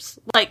theirs.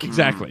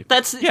 Exactly.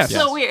 That's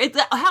so weird.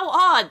 How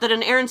odd that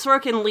an Aaron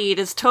Sorkin lead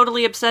is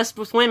totally obsessed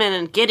with women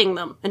and getting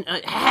them and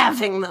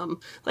having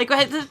them.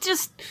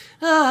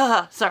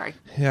 Sorry.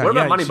 Yeah, What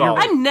about Moneyball?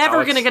 I'm never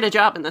Alex? going to get a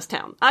job in this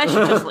town. I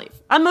should just leave.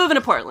 I'm moving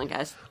to Portland,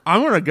 guys.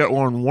 I'm gonna get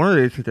one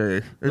day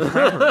today. It's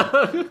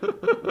happening.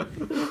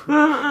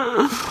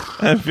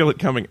 I feel it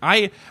coming.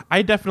 I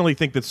definitely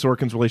think that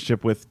Sorkin's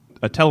relationship with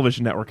a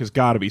television network has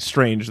got to be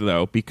strange,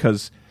 though,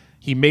 because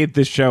he made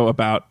this show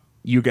about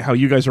how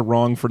you guys are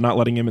wrong for not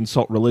letting him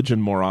insult religion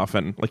more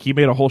often. He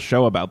made a whole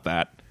show about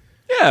that.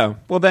 Yeah,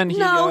 well then he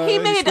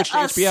made switched to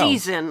a HBO.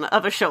 season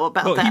of a show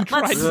about Well, he that.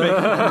 tried Let's to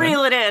make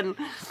reel it in.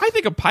 I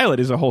think a pilot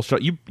is a whole show.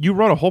 You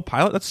wrote a whole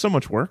pilot? That's so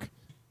much work.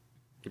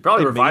 You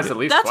probably revised at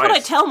least That's twice. what I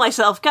tell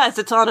myself. Guys,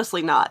 it's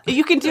honestly not.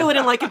 You can do it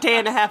in like a day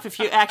and a half if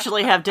you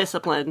actually have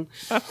discipline.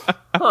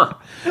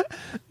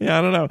 Yeah,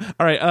 I don't know.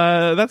 All right,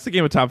 that's the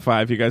game of top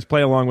 5. You guys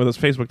play along with us.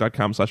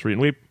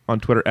 Facebook.com/ReadandWeep. On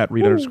Twitter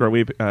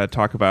 @Read_Weep.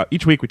 Talk about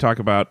each week. We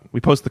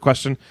post the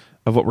question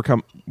of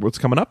what's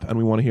coming up, and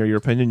we want to hear your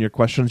opinion, your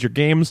questions, your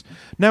games.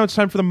 Now it's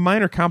time for the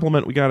minor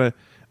compliment. We gotta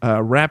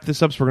wrap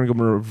this up, so we're gonna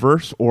go in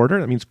reverse order.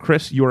 That means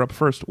Chris, you're up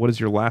first. What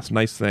is your last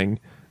nice thing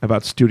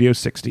about Studio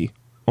 60?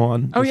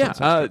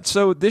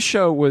 So this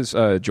show was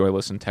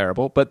joyless and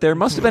terrible, but there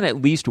must have been at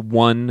least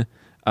one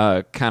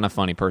kind of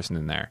funny person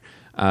in there.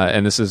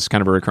 And this is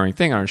kind of a recurring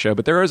thing on our show,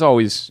 but there is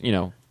always,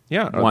 one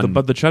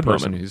the Chud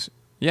person moment. who's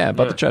the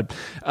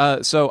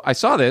Chud. So I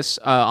saw this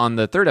on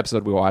the third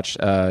episode we watched,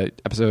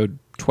 episode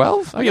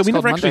 12. We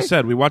never actually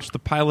said we watched the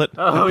pilot,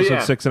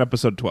 episode 6 and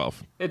episode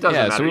 12. It doesn't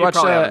matter. So we watched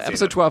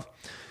episode 12.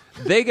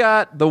 They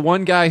got the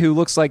one guy who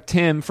looks like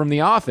Tim from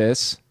The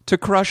Office to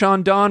crush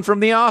on Dawn from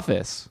The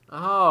Office.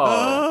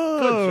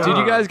 Oh. Did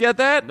you guys get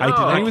that? No. I did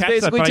not He was catch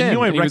basically that, but I Tim.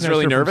 knew I And he was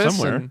really recognized her from nervous.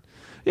 somewhere.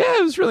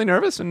 I was really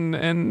nervous,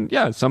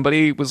 and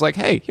somebody was like,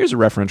 "Hey, here's a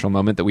referential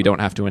moment that we don't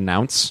have to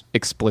announce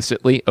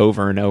explicitly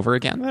over and over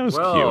again." That was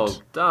Well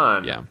cute.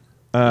 done. Yeah,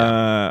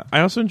 I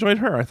also enjoyed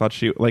her. I thought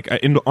she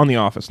on The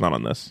Office, not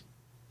on this.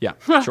 yeah,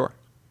 sure.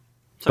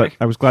 But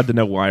I was glad to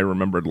know why I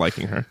remembered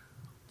liking her.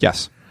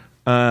 Yes.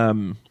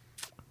 I'm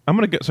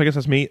gonna go. So I guess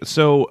that's me.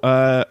 So,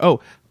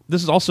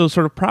 this is also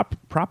sort of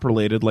prop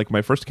related, like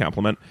my first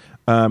compliment.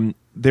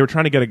 They were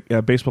trying to get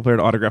a baseball player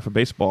to autograph a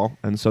baseball,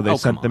 and so they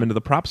sent them into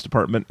the props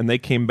department, and they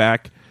came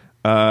back.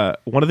 One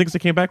of the things they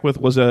came back with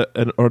was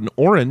an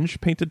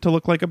orange painted to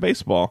look like a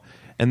baseball,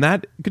 and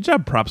good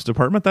job, props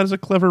department. That is a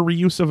clever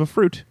reuse of a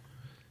fruit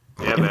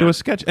into a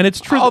sketch, and it's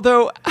true.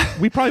 Although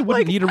we probably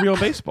wouldn't need a real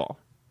baseball.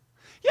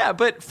 Yeah,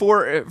 but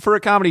for a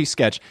comedy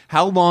sketch,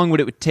 how long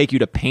would it take you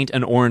to paint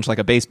an orange like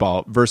a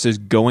baseball versus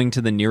going to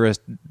the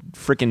nearest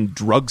freaking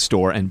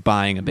drugstore and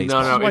buying a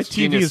baseball? No, That's why it's TV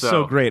genius, is so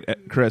though. great,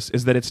 Chris,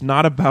 is that it's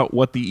not about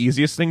what the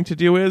easiest thing to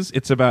do is.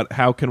 It's about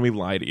how can we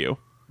lie to you.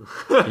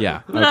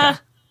 Yeah. Okay.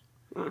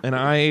 And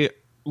I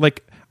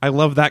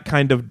love that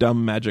kind of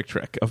dumb magic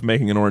trick of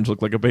making an orange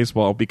look like a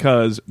baseball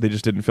because they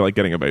just didn't feel like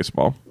getting a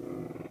baseball.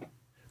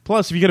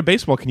 Plus, if you get a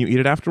baseball, can you eat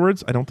it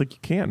afterwards? I don't think you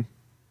can.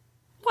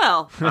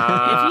 Well, if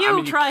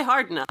you try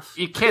hard enough.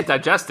 You can't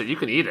digest it. You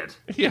can eat it.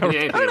 Yeah, You can eat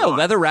anything I don't you know. want.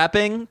 Leather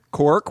wrapping,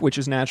 cork, which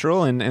is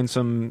natural, and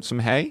some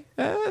hay.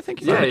 I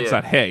think. Yeah, It's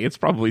not hay. It's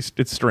probably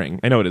string.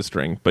 I know it is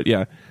string, but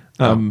yeah.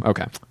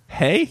 Okay.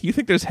 Hay? You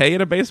think there's hay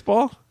in a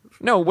baseball?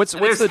 No, what's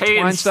There's the hay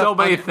in twine so stuff?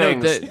 many No,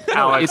 things, no,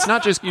 Alex. it's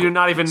not just You do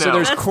not even know. So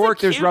there's That's cork,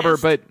 the there's rubber,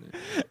 cutest.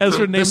 but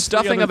Ezra the named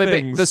stuffing three of other a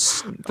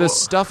things. the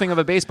stuffing of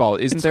a baseball.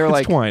 Isn't there It's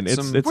like twine.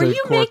 some- It's Were a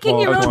you cork making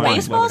ball your of own twine.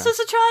 baseballs as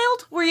a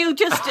child? Were you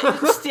just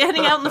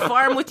standing out in the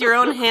farm with your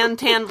own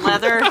hand-tanned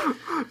leather Yeah,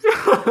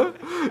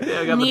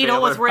 I got the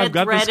needle with baler. red I've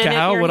got thread this in it?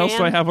 cow. in your What else do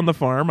I hand? have on the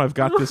farm? I've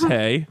got this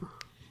hay.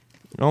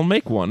 I'll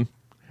make one.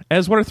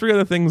 As what are 3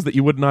 other things that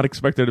you would not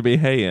expect there to be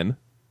hay in?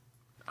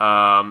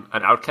 An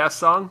Outcast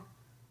song.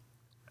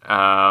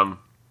 A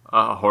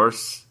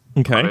horse.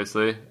 Okay.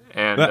 Obviously.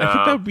 And I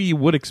think that would be you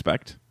would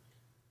expect.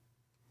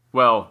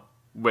 well,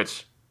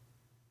 which?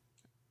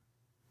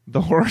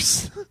 The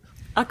horse.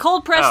 A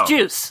cold-pressed Oh.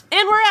 juice.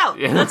 And we're out.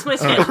 Yeah. That's my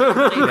sketch.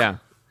 yeah.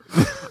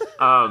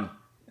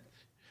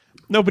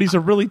 No, but he's a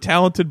really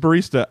talented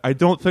barista. I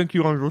don't think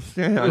you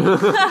understand. Wait.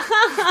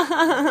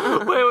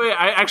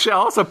 I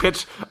also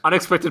pitch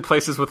Unexpected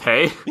Places with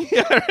Hay.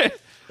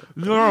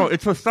 No,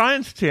 it's a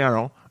science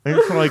channel. And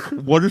it's like,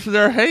 what is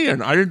there hay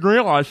in? I didn't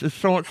realize there's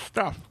so much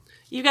stuff.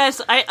 You guys,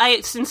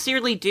 I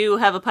sincerely do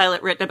have a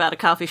pilot written about a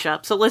coffee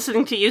shop, so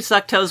listening to you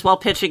suck toes while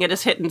pitching it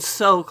is hitting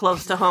so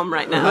close to home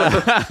right now.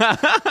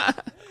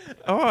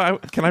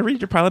 Can I read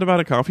your pilot about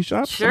a coffee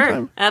shop? Sure,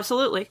 sometime?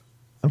 absolutely.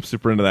 I'm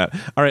super into that.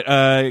 All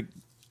right,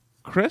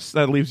 Chris,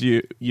 that leaves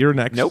you. You're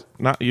next. Nope.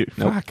 Not you.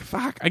 Nope.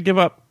 Fuck. I give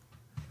up.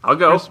 I'll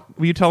go. Chris,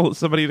 will you tell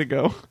somebody to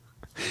go?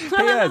 Hey,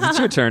 guys, it's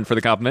your turn for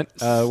the compliment.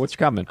 What's your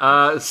compliment?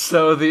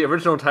 So the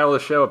original title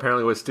of the show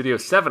apparently was Studio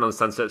 7 on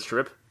Sunset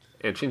Strip,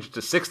 and changed it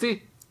to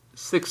 60.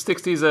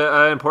 660 is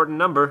an important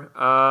number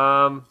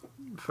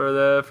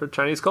for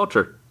Chinese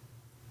culture.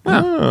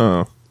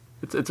 Oh.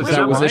 It's a was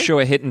symbol. this show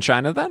a hit in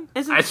China then?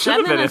 Is I it should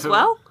have 7 been as if it-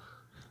 well?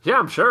 Yeah,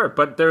 I'm sure,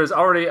 but there's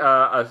already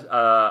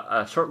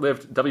a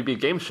short-lived WB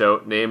game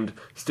show named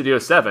Studio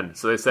 7,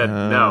 so they said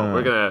no,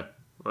 we're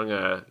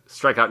gonna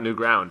strike out new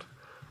ground.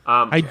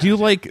 I do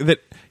like that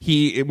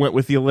he went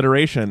with the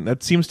alliteration.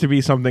 That seems to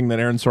be something that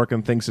Aaron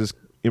Sorkin thinks is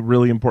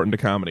really important to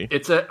comedy.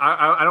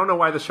 I don't know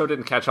why the show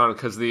didn't catch on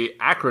because the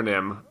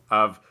acronym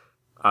of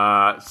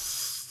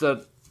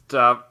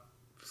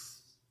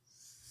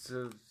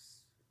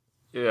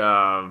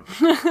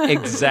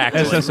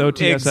Exactly.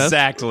 SSOTSS?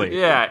 Exactly.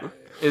 yeah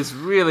is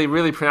really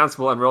really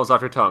pronounceable and rolls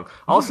off your tongue.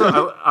 Also,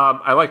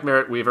 I like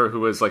Merritt Weaver,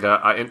 who was like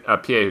a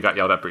PA who got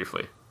yelled at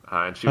briefly,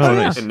 and she was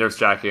nice. in Nurse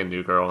Jackie and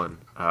New Girl and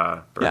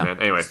Birdman.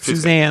 Anyway, she's good.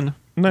 Suzanne.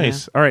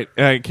 Nice. All right,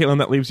 Caitlin,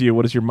 that leaves you.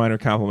 What is your minor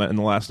compliment and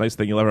the last nice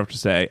thing you'll ever have to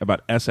say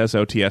about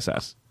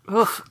SSOTSS?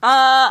 Oof.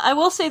 I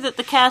will say that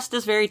the cast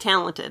is very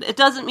talented. It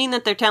doesn't mean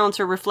that their talents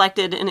are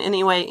reflected in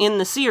any way in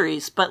the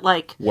series, but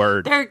like,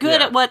 they're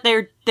good at what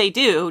they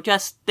do.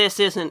 Just this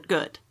isn't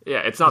good.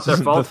 Yeah, it's not their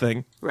fault. The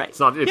thing. Right. It's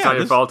not your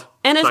fault.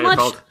 And it's as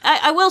much,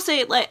 I will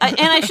say, and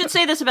I should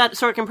say this about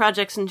Sorkin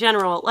projects in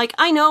general, like,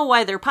 I know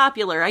why they're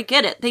popular. I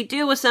get it. They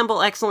do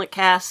assemble excellent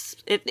casts.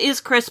 It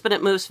is crisp and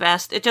it moves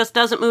fast. It just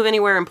doesn't move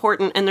anywhere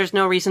important, and there's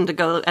no reason to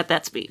go at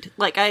that speed.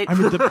 Like,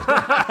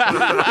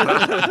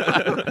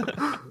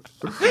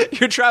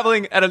 You're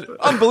traveling at an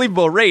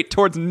unbelievable rate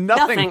towards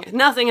nothing.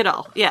 Nothing at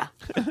all. Yeah.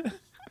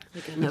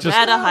 Like a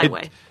Nevada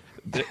highway.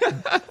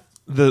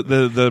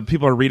 The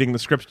people are reading the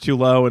script too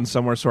low, and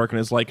somewhere Sorkin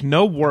is like,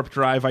 "No warp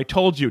drive. I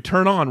told you,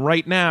 turn on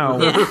right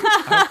now. Yeah.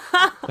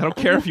 I don't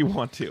care if you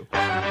want to."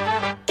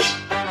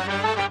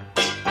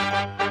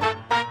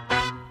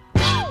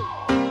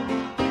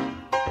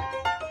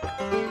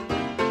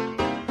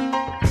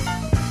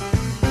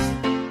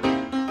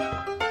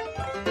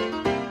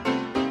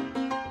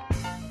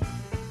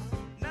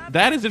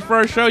 That is it for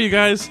our show, you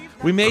guys.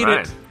 We made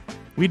it.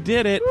 We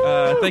did it.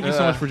 Thank you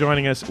so much for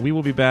joining us. We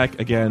will be back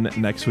again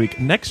next week.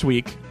 Next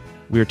week,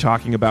 we are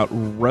talking about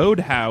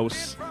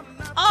Roadhouse.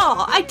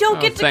 Oh, I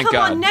don't get to come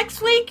God. on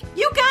next week?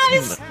 You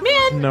guys,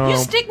 man, you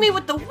stick me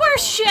with the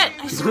worst shit.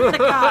 I swear to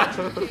God.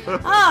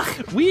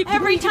 Ugh,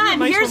 every time.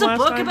 Nice Here's a one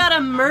book last time. about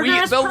a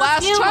murderous The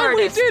last perfume time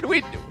artist.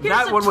 we did, Here's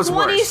That one was a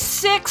worse.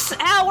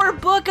 26-hour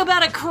book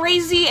about a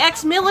crazy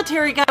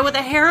ex-military guy with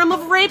a harem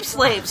of rape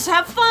slaves.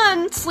 Have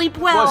fun, sleep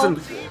well.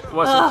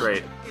 Wasn't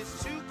great.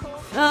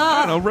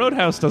 I don't know.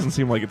 Roadhouse doesn't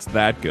seem like it's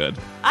that good.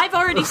 I've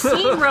already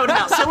seen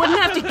Roadhouse. I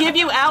wouldn't have to give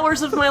you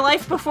hours of my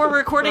life before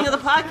recording of the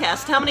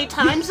podcast. How many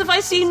times have I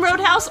seen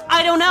Roadhouse?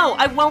 I don't know.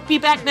 I won't be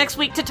back next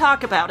week to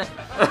talk about it.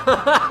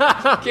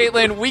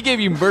 Caitlin, we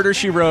gave you Murder,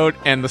 She Wrote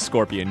and The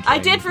Scorpion King. I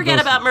did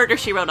forget about Murder,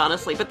 She Wrote,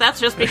 honestly, but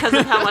that's just because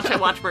of how much I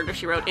watch Murder,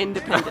 She Wrote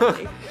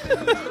independently.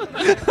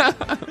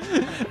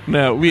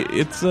 No,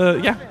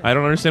 I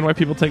don't understand why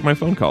people take my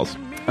phone calls.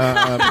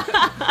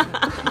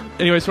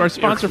 Anyway, so our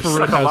sponsor for Suck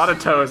Roadhouse a lot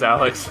of toes,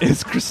 Alex.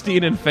 is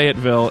Christine in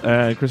Fayetteville.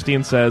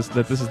 Christine says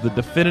that this is the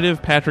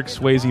definitive Patrick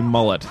Swayze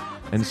mullet,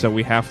 and so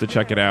we have to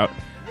check it out.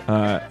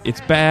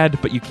 It's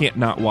bad, but you can't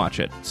not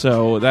watch it.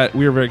 So that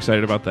we are very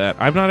excited about that.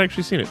 I've not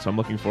actually seen it, so I'm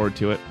looking forward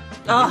to it.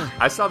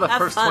 I saw the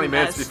first 20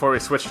 minutes guys. before we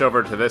switched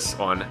over to this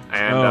one,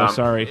 and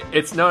sorry.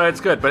 It's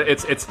good, but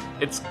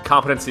it's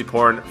competency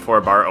porn for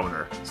a bar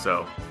owner.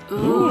 So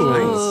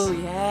Ooh,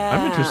 yeah.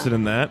 I'm interested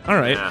in that. All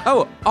right. Yeah.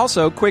 Oh,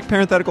 also, quick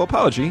parenthetical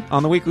apology.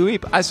 On the Weekly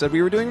Weep, I said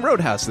we were doing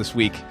Roadhouse this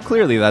week.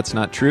 Clearly, that's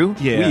not true.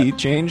 Yeah. We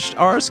changed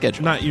our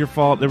schedule. Not your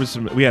fault. There was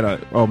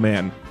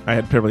I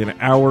had probably an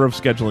hour of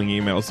scheduling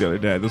emails the other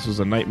day. This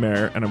was a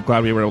nightmare, and I'm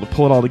glad we were able to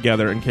pull it all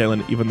together. And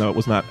Kaylin, even though it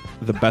was not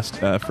the best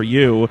for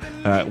you,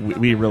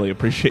 we really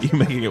appreciate you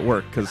making it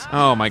work, because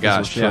Oh my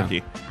gosh, this was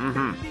tricky.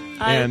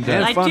 And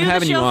I fun do the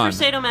having you show on. for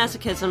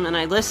sadomasochism, and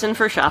I listen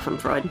for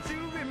Schadenfreude.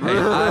 Hey,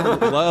 I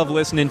love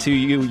listening to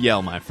you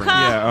yell, my friend.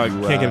 I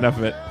can't get enough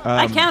of it.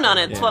 I count on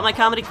it. It's what my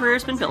comedy career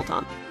has been built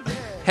on.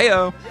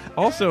 Heyo.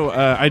 Also,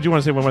 I do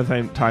want to say one more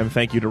time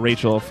thank you to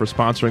Rachel for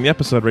sponsoring the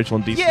episode, Rachel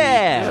in DC.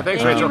 Yeah.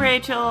 thanks, Thank Rachel. you,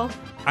 Rachel.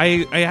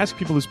 I asked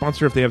people who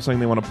sponsor if they have something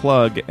they want to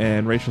plug,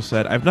 and Rachel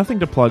said, I have nothing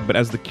to plug, but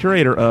as the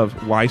curator of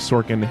Why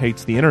Sorkin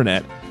Hates the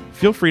Internet,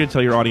 feel free to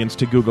tell your audience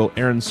to Google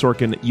Aaron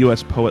Sorkin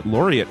U.S. Poet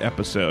Laureate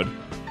episode,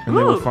 and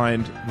they will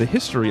find the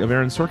history of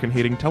Aaron Sorkin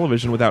hating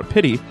television without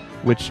pity,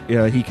 which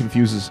he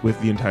confuses with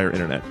the entire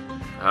internet.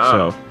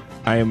 Oh. So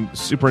I am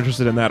super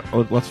interested in that.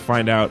 Let's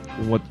find out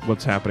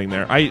what's happening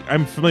there.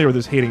 I'm familiar with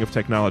his hating of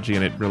technology,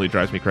 and it really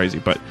drives me crazy,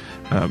 but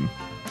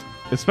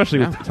especially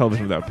with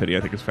television without pity,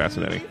 I think is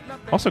fascinating.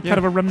 Also kind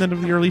of a remnant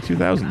of the early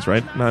 2000s,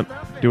 right?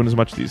 Not doing as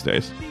much these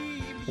days.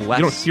 You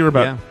don't hear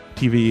about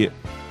TV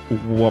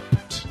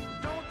whooped.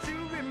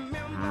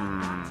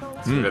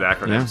 Some good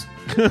acronyms.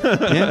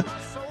 Yeah.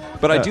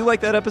 But I do like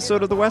that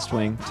episode of The West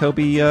Wing.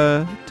 Toby's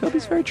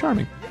very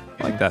charming.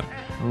 I like that.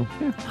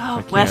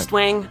 Oh, West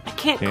Wing. I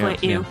can't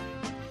quit you.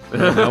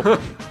 Nope.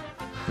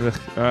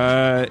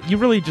 You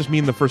really just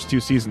mean the first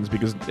 2 seasons,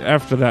 because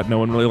after that no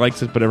one really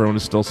likes it, but everyone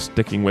is still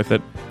sticking with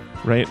it,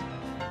 right?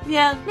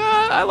 Yeah.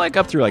 I like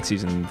up through like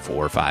season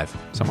 4 or 5,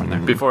 somewhere in there.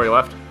 Before he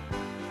left.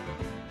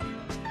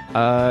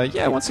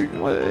 Once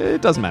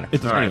it doesn't matter.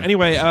 It's right.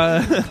 Anyway,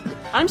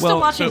 I'm still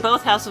watching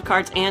both House of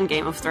Cards and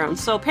Game of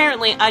Thrones, so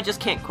apparently I just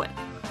can't quit.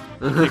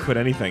 you can't quit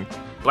anything.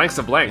 Blanks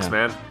and blanks,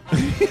 man.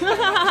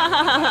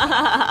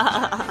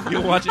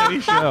 You'll watch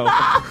any show.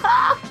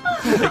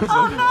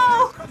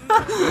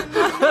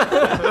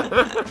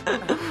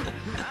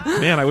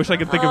 Man, I wish I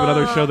could think of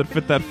another show that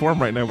fit that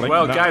form right now. But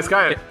Well, I guys,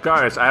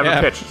 I have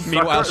a pitch.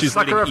 Meanwhile, she's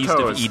Sucker reading of East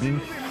Toes. of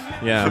Eden.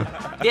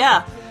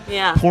 Yeah.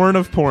 Yeah. Porn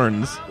of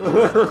porns.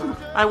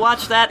 I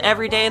watch that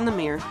every day in the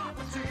mirror.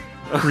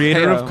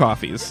 Creator Heyo. of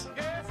coffees.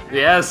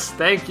 Yes,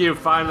 thank you.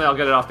 Finally, I'll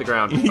get it off the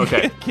ground.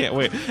 Okay. Can't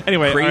wait.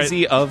 Anyway,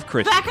 Crazy of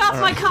Chris. Back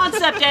off my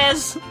concept,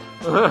 Ez.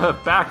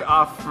 Back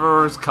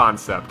offers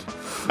concept.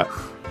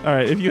 All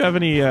right, if you have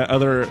any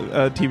other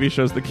TV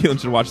shows that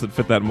Keelan should watch that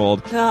fit that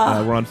mold,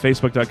 we're on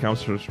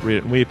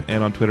Facebook.com/read-it-and-weep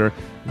and on Twitter,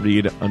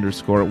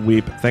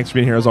 read_weep. Thanks for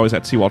being here, as always,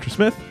 at C. Walter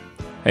Smith.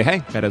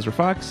 Hey. At Ezra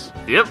Fox.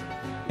 Yep.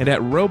 And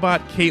at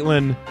Robot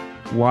Caitlin,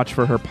 watch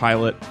for her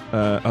pilot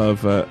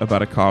of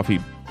about a coffee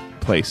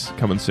place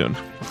coming soon.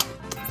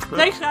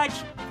 Thanks,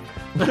 guys.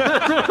 All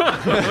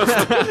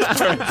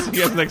right, see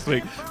you guys next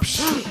week.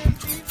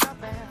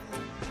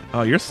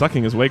 Oh, your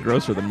sucking is way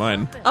grosser than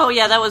mine. Oh,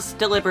 yeah, that was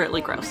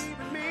deliberately gross.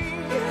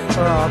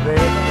 Oh,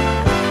 baby.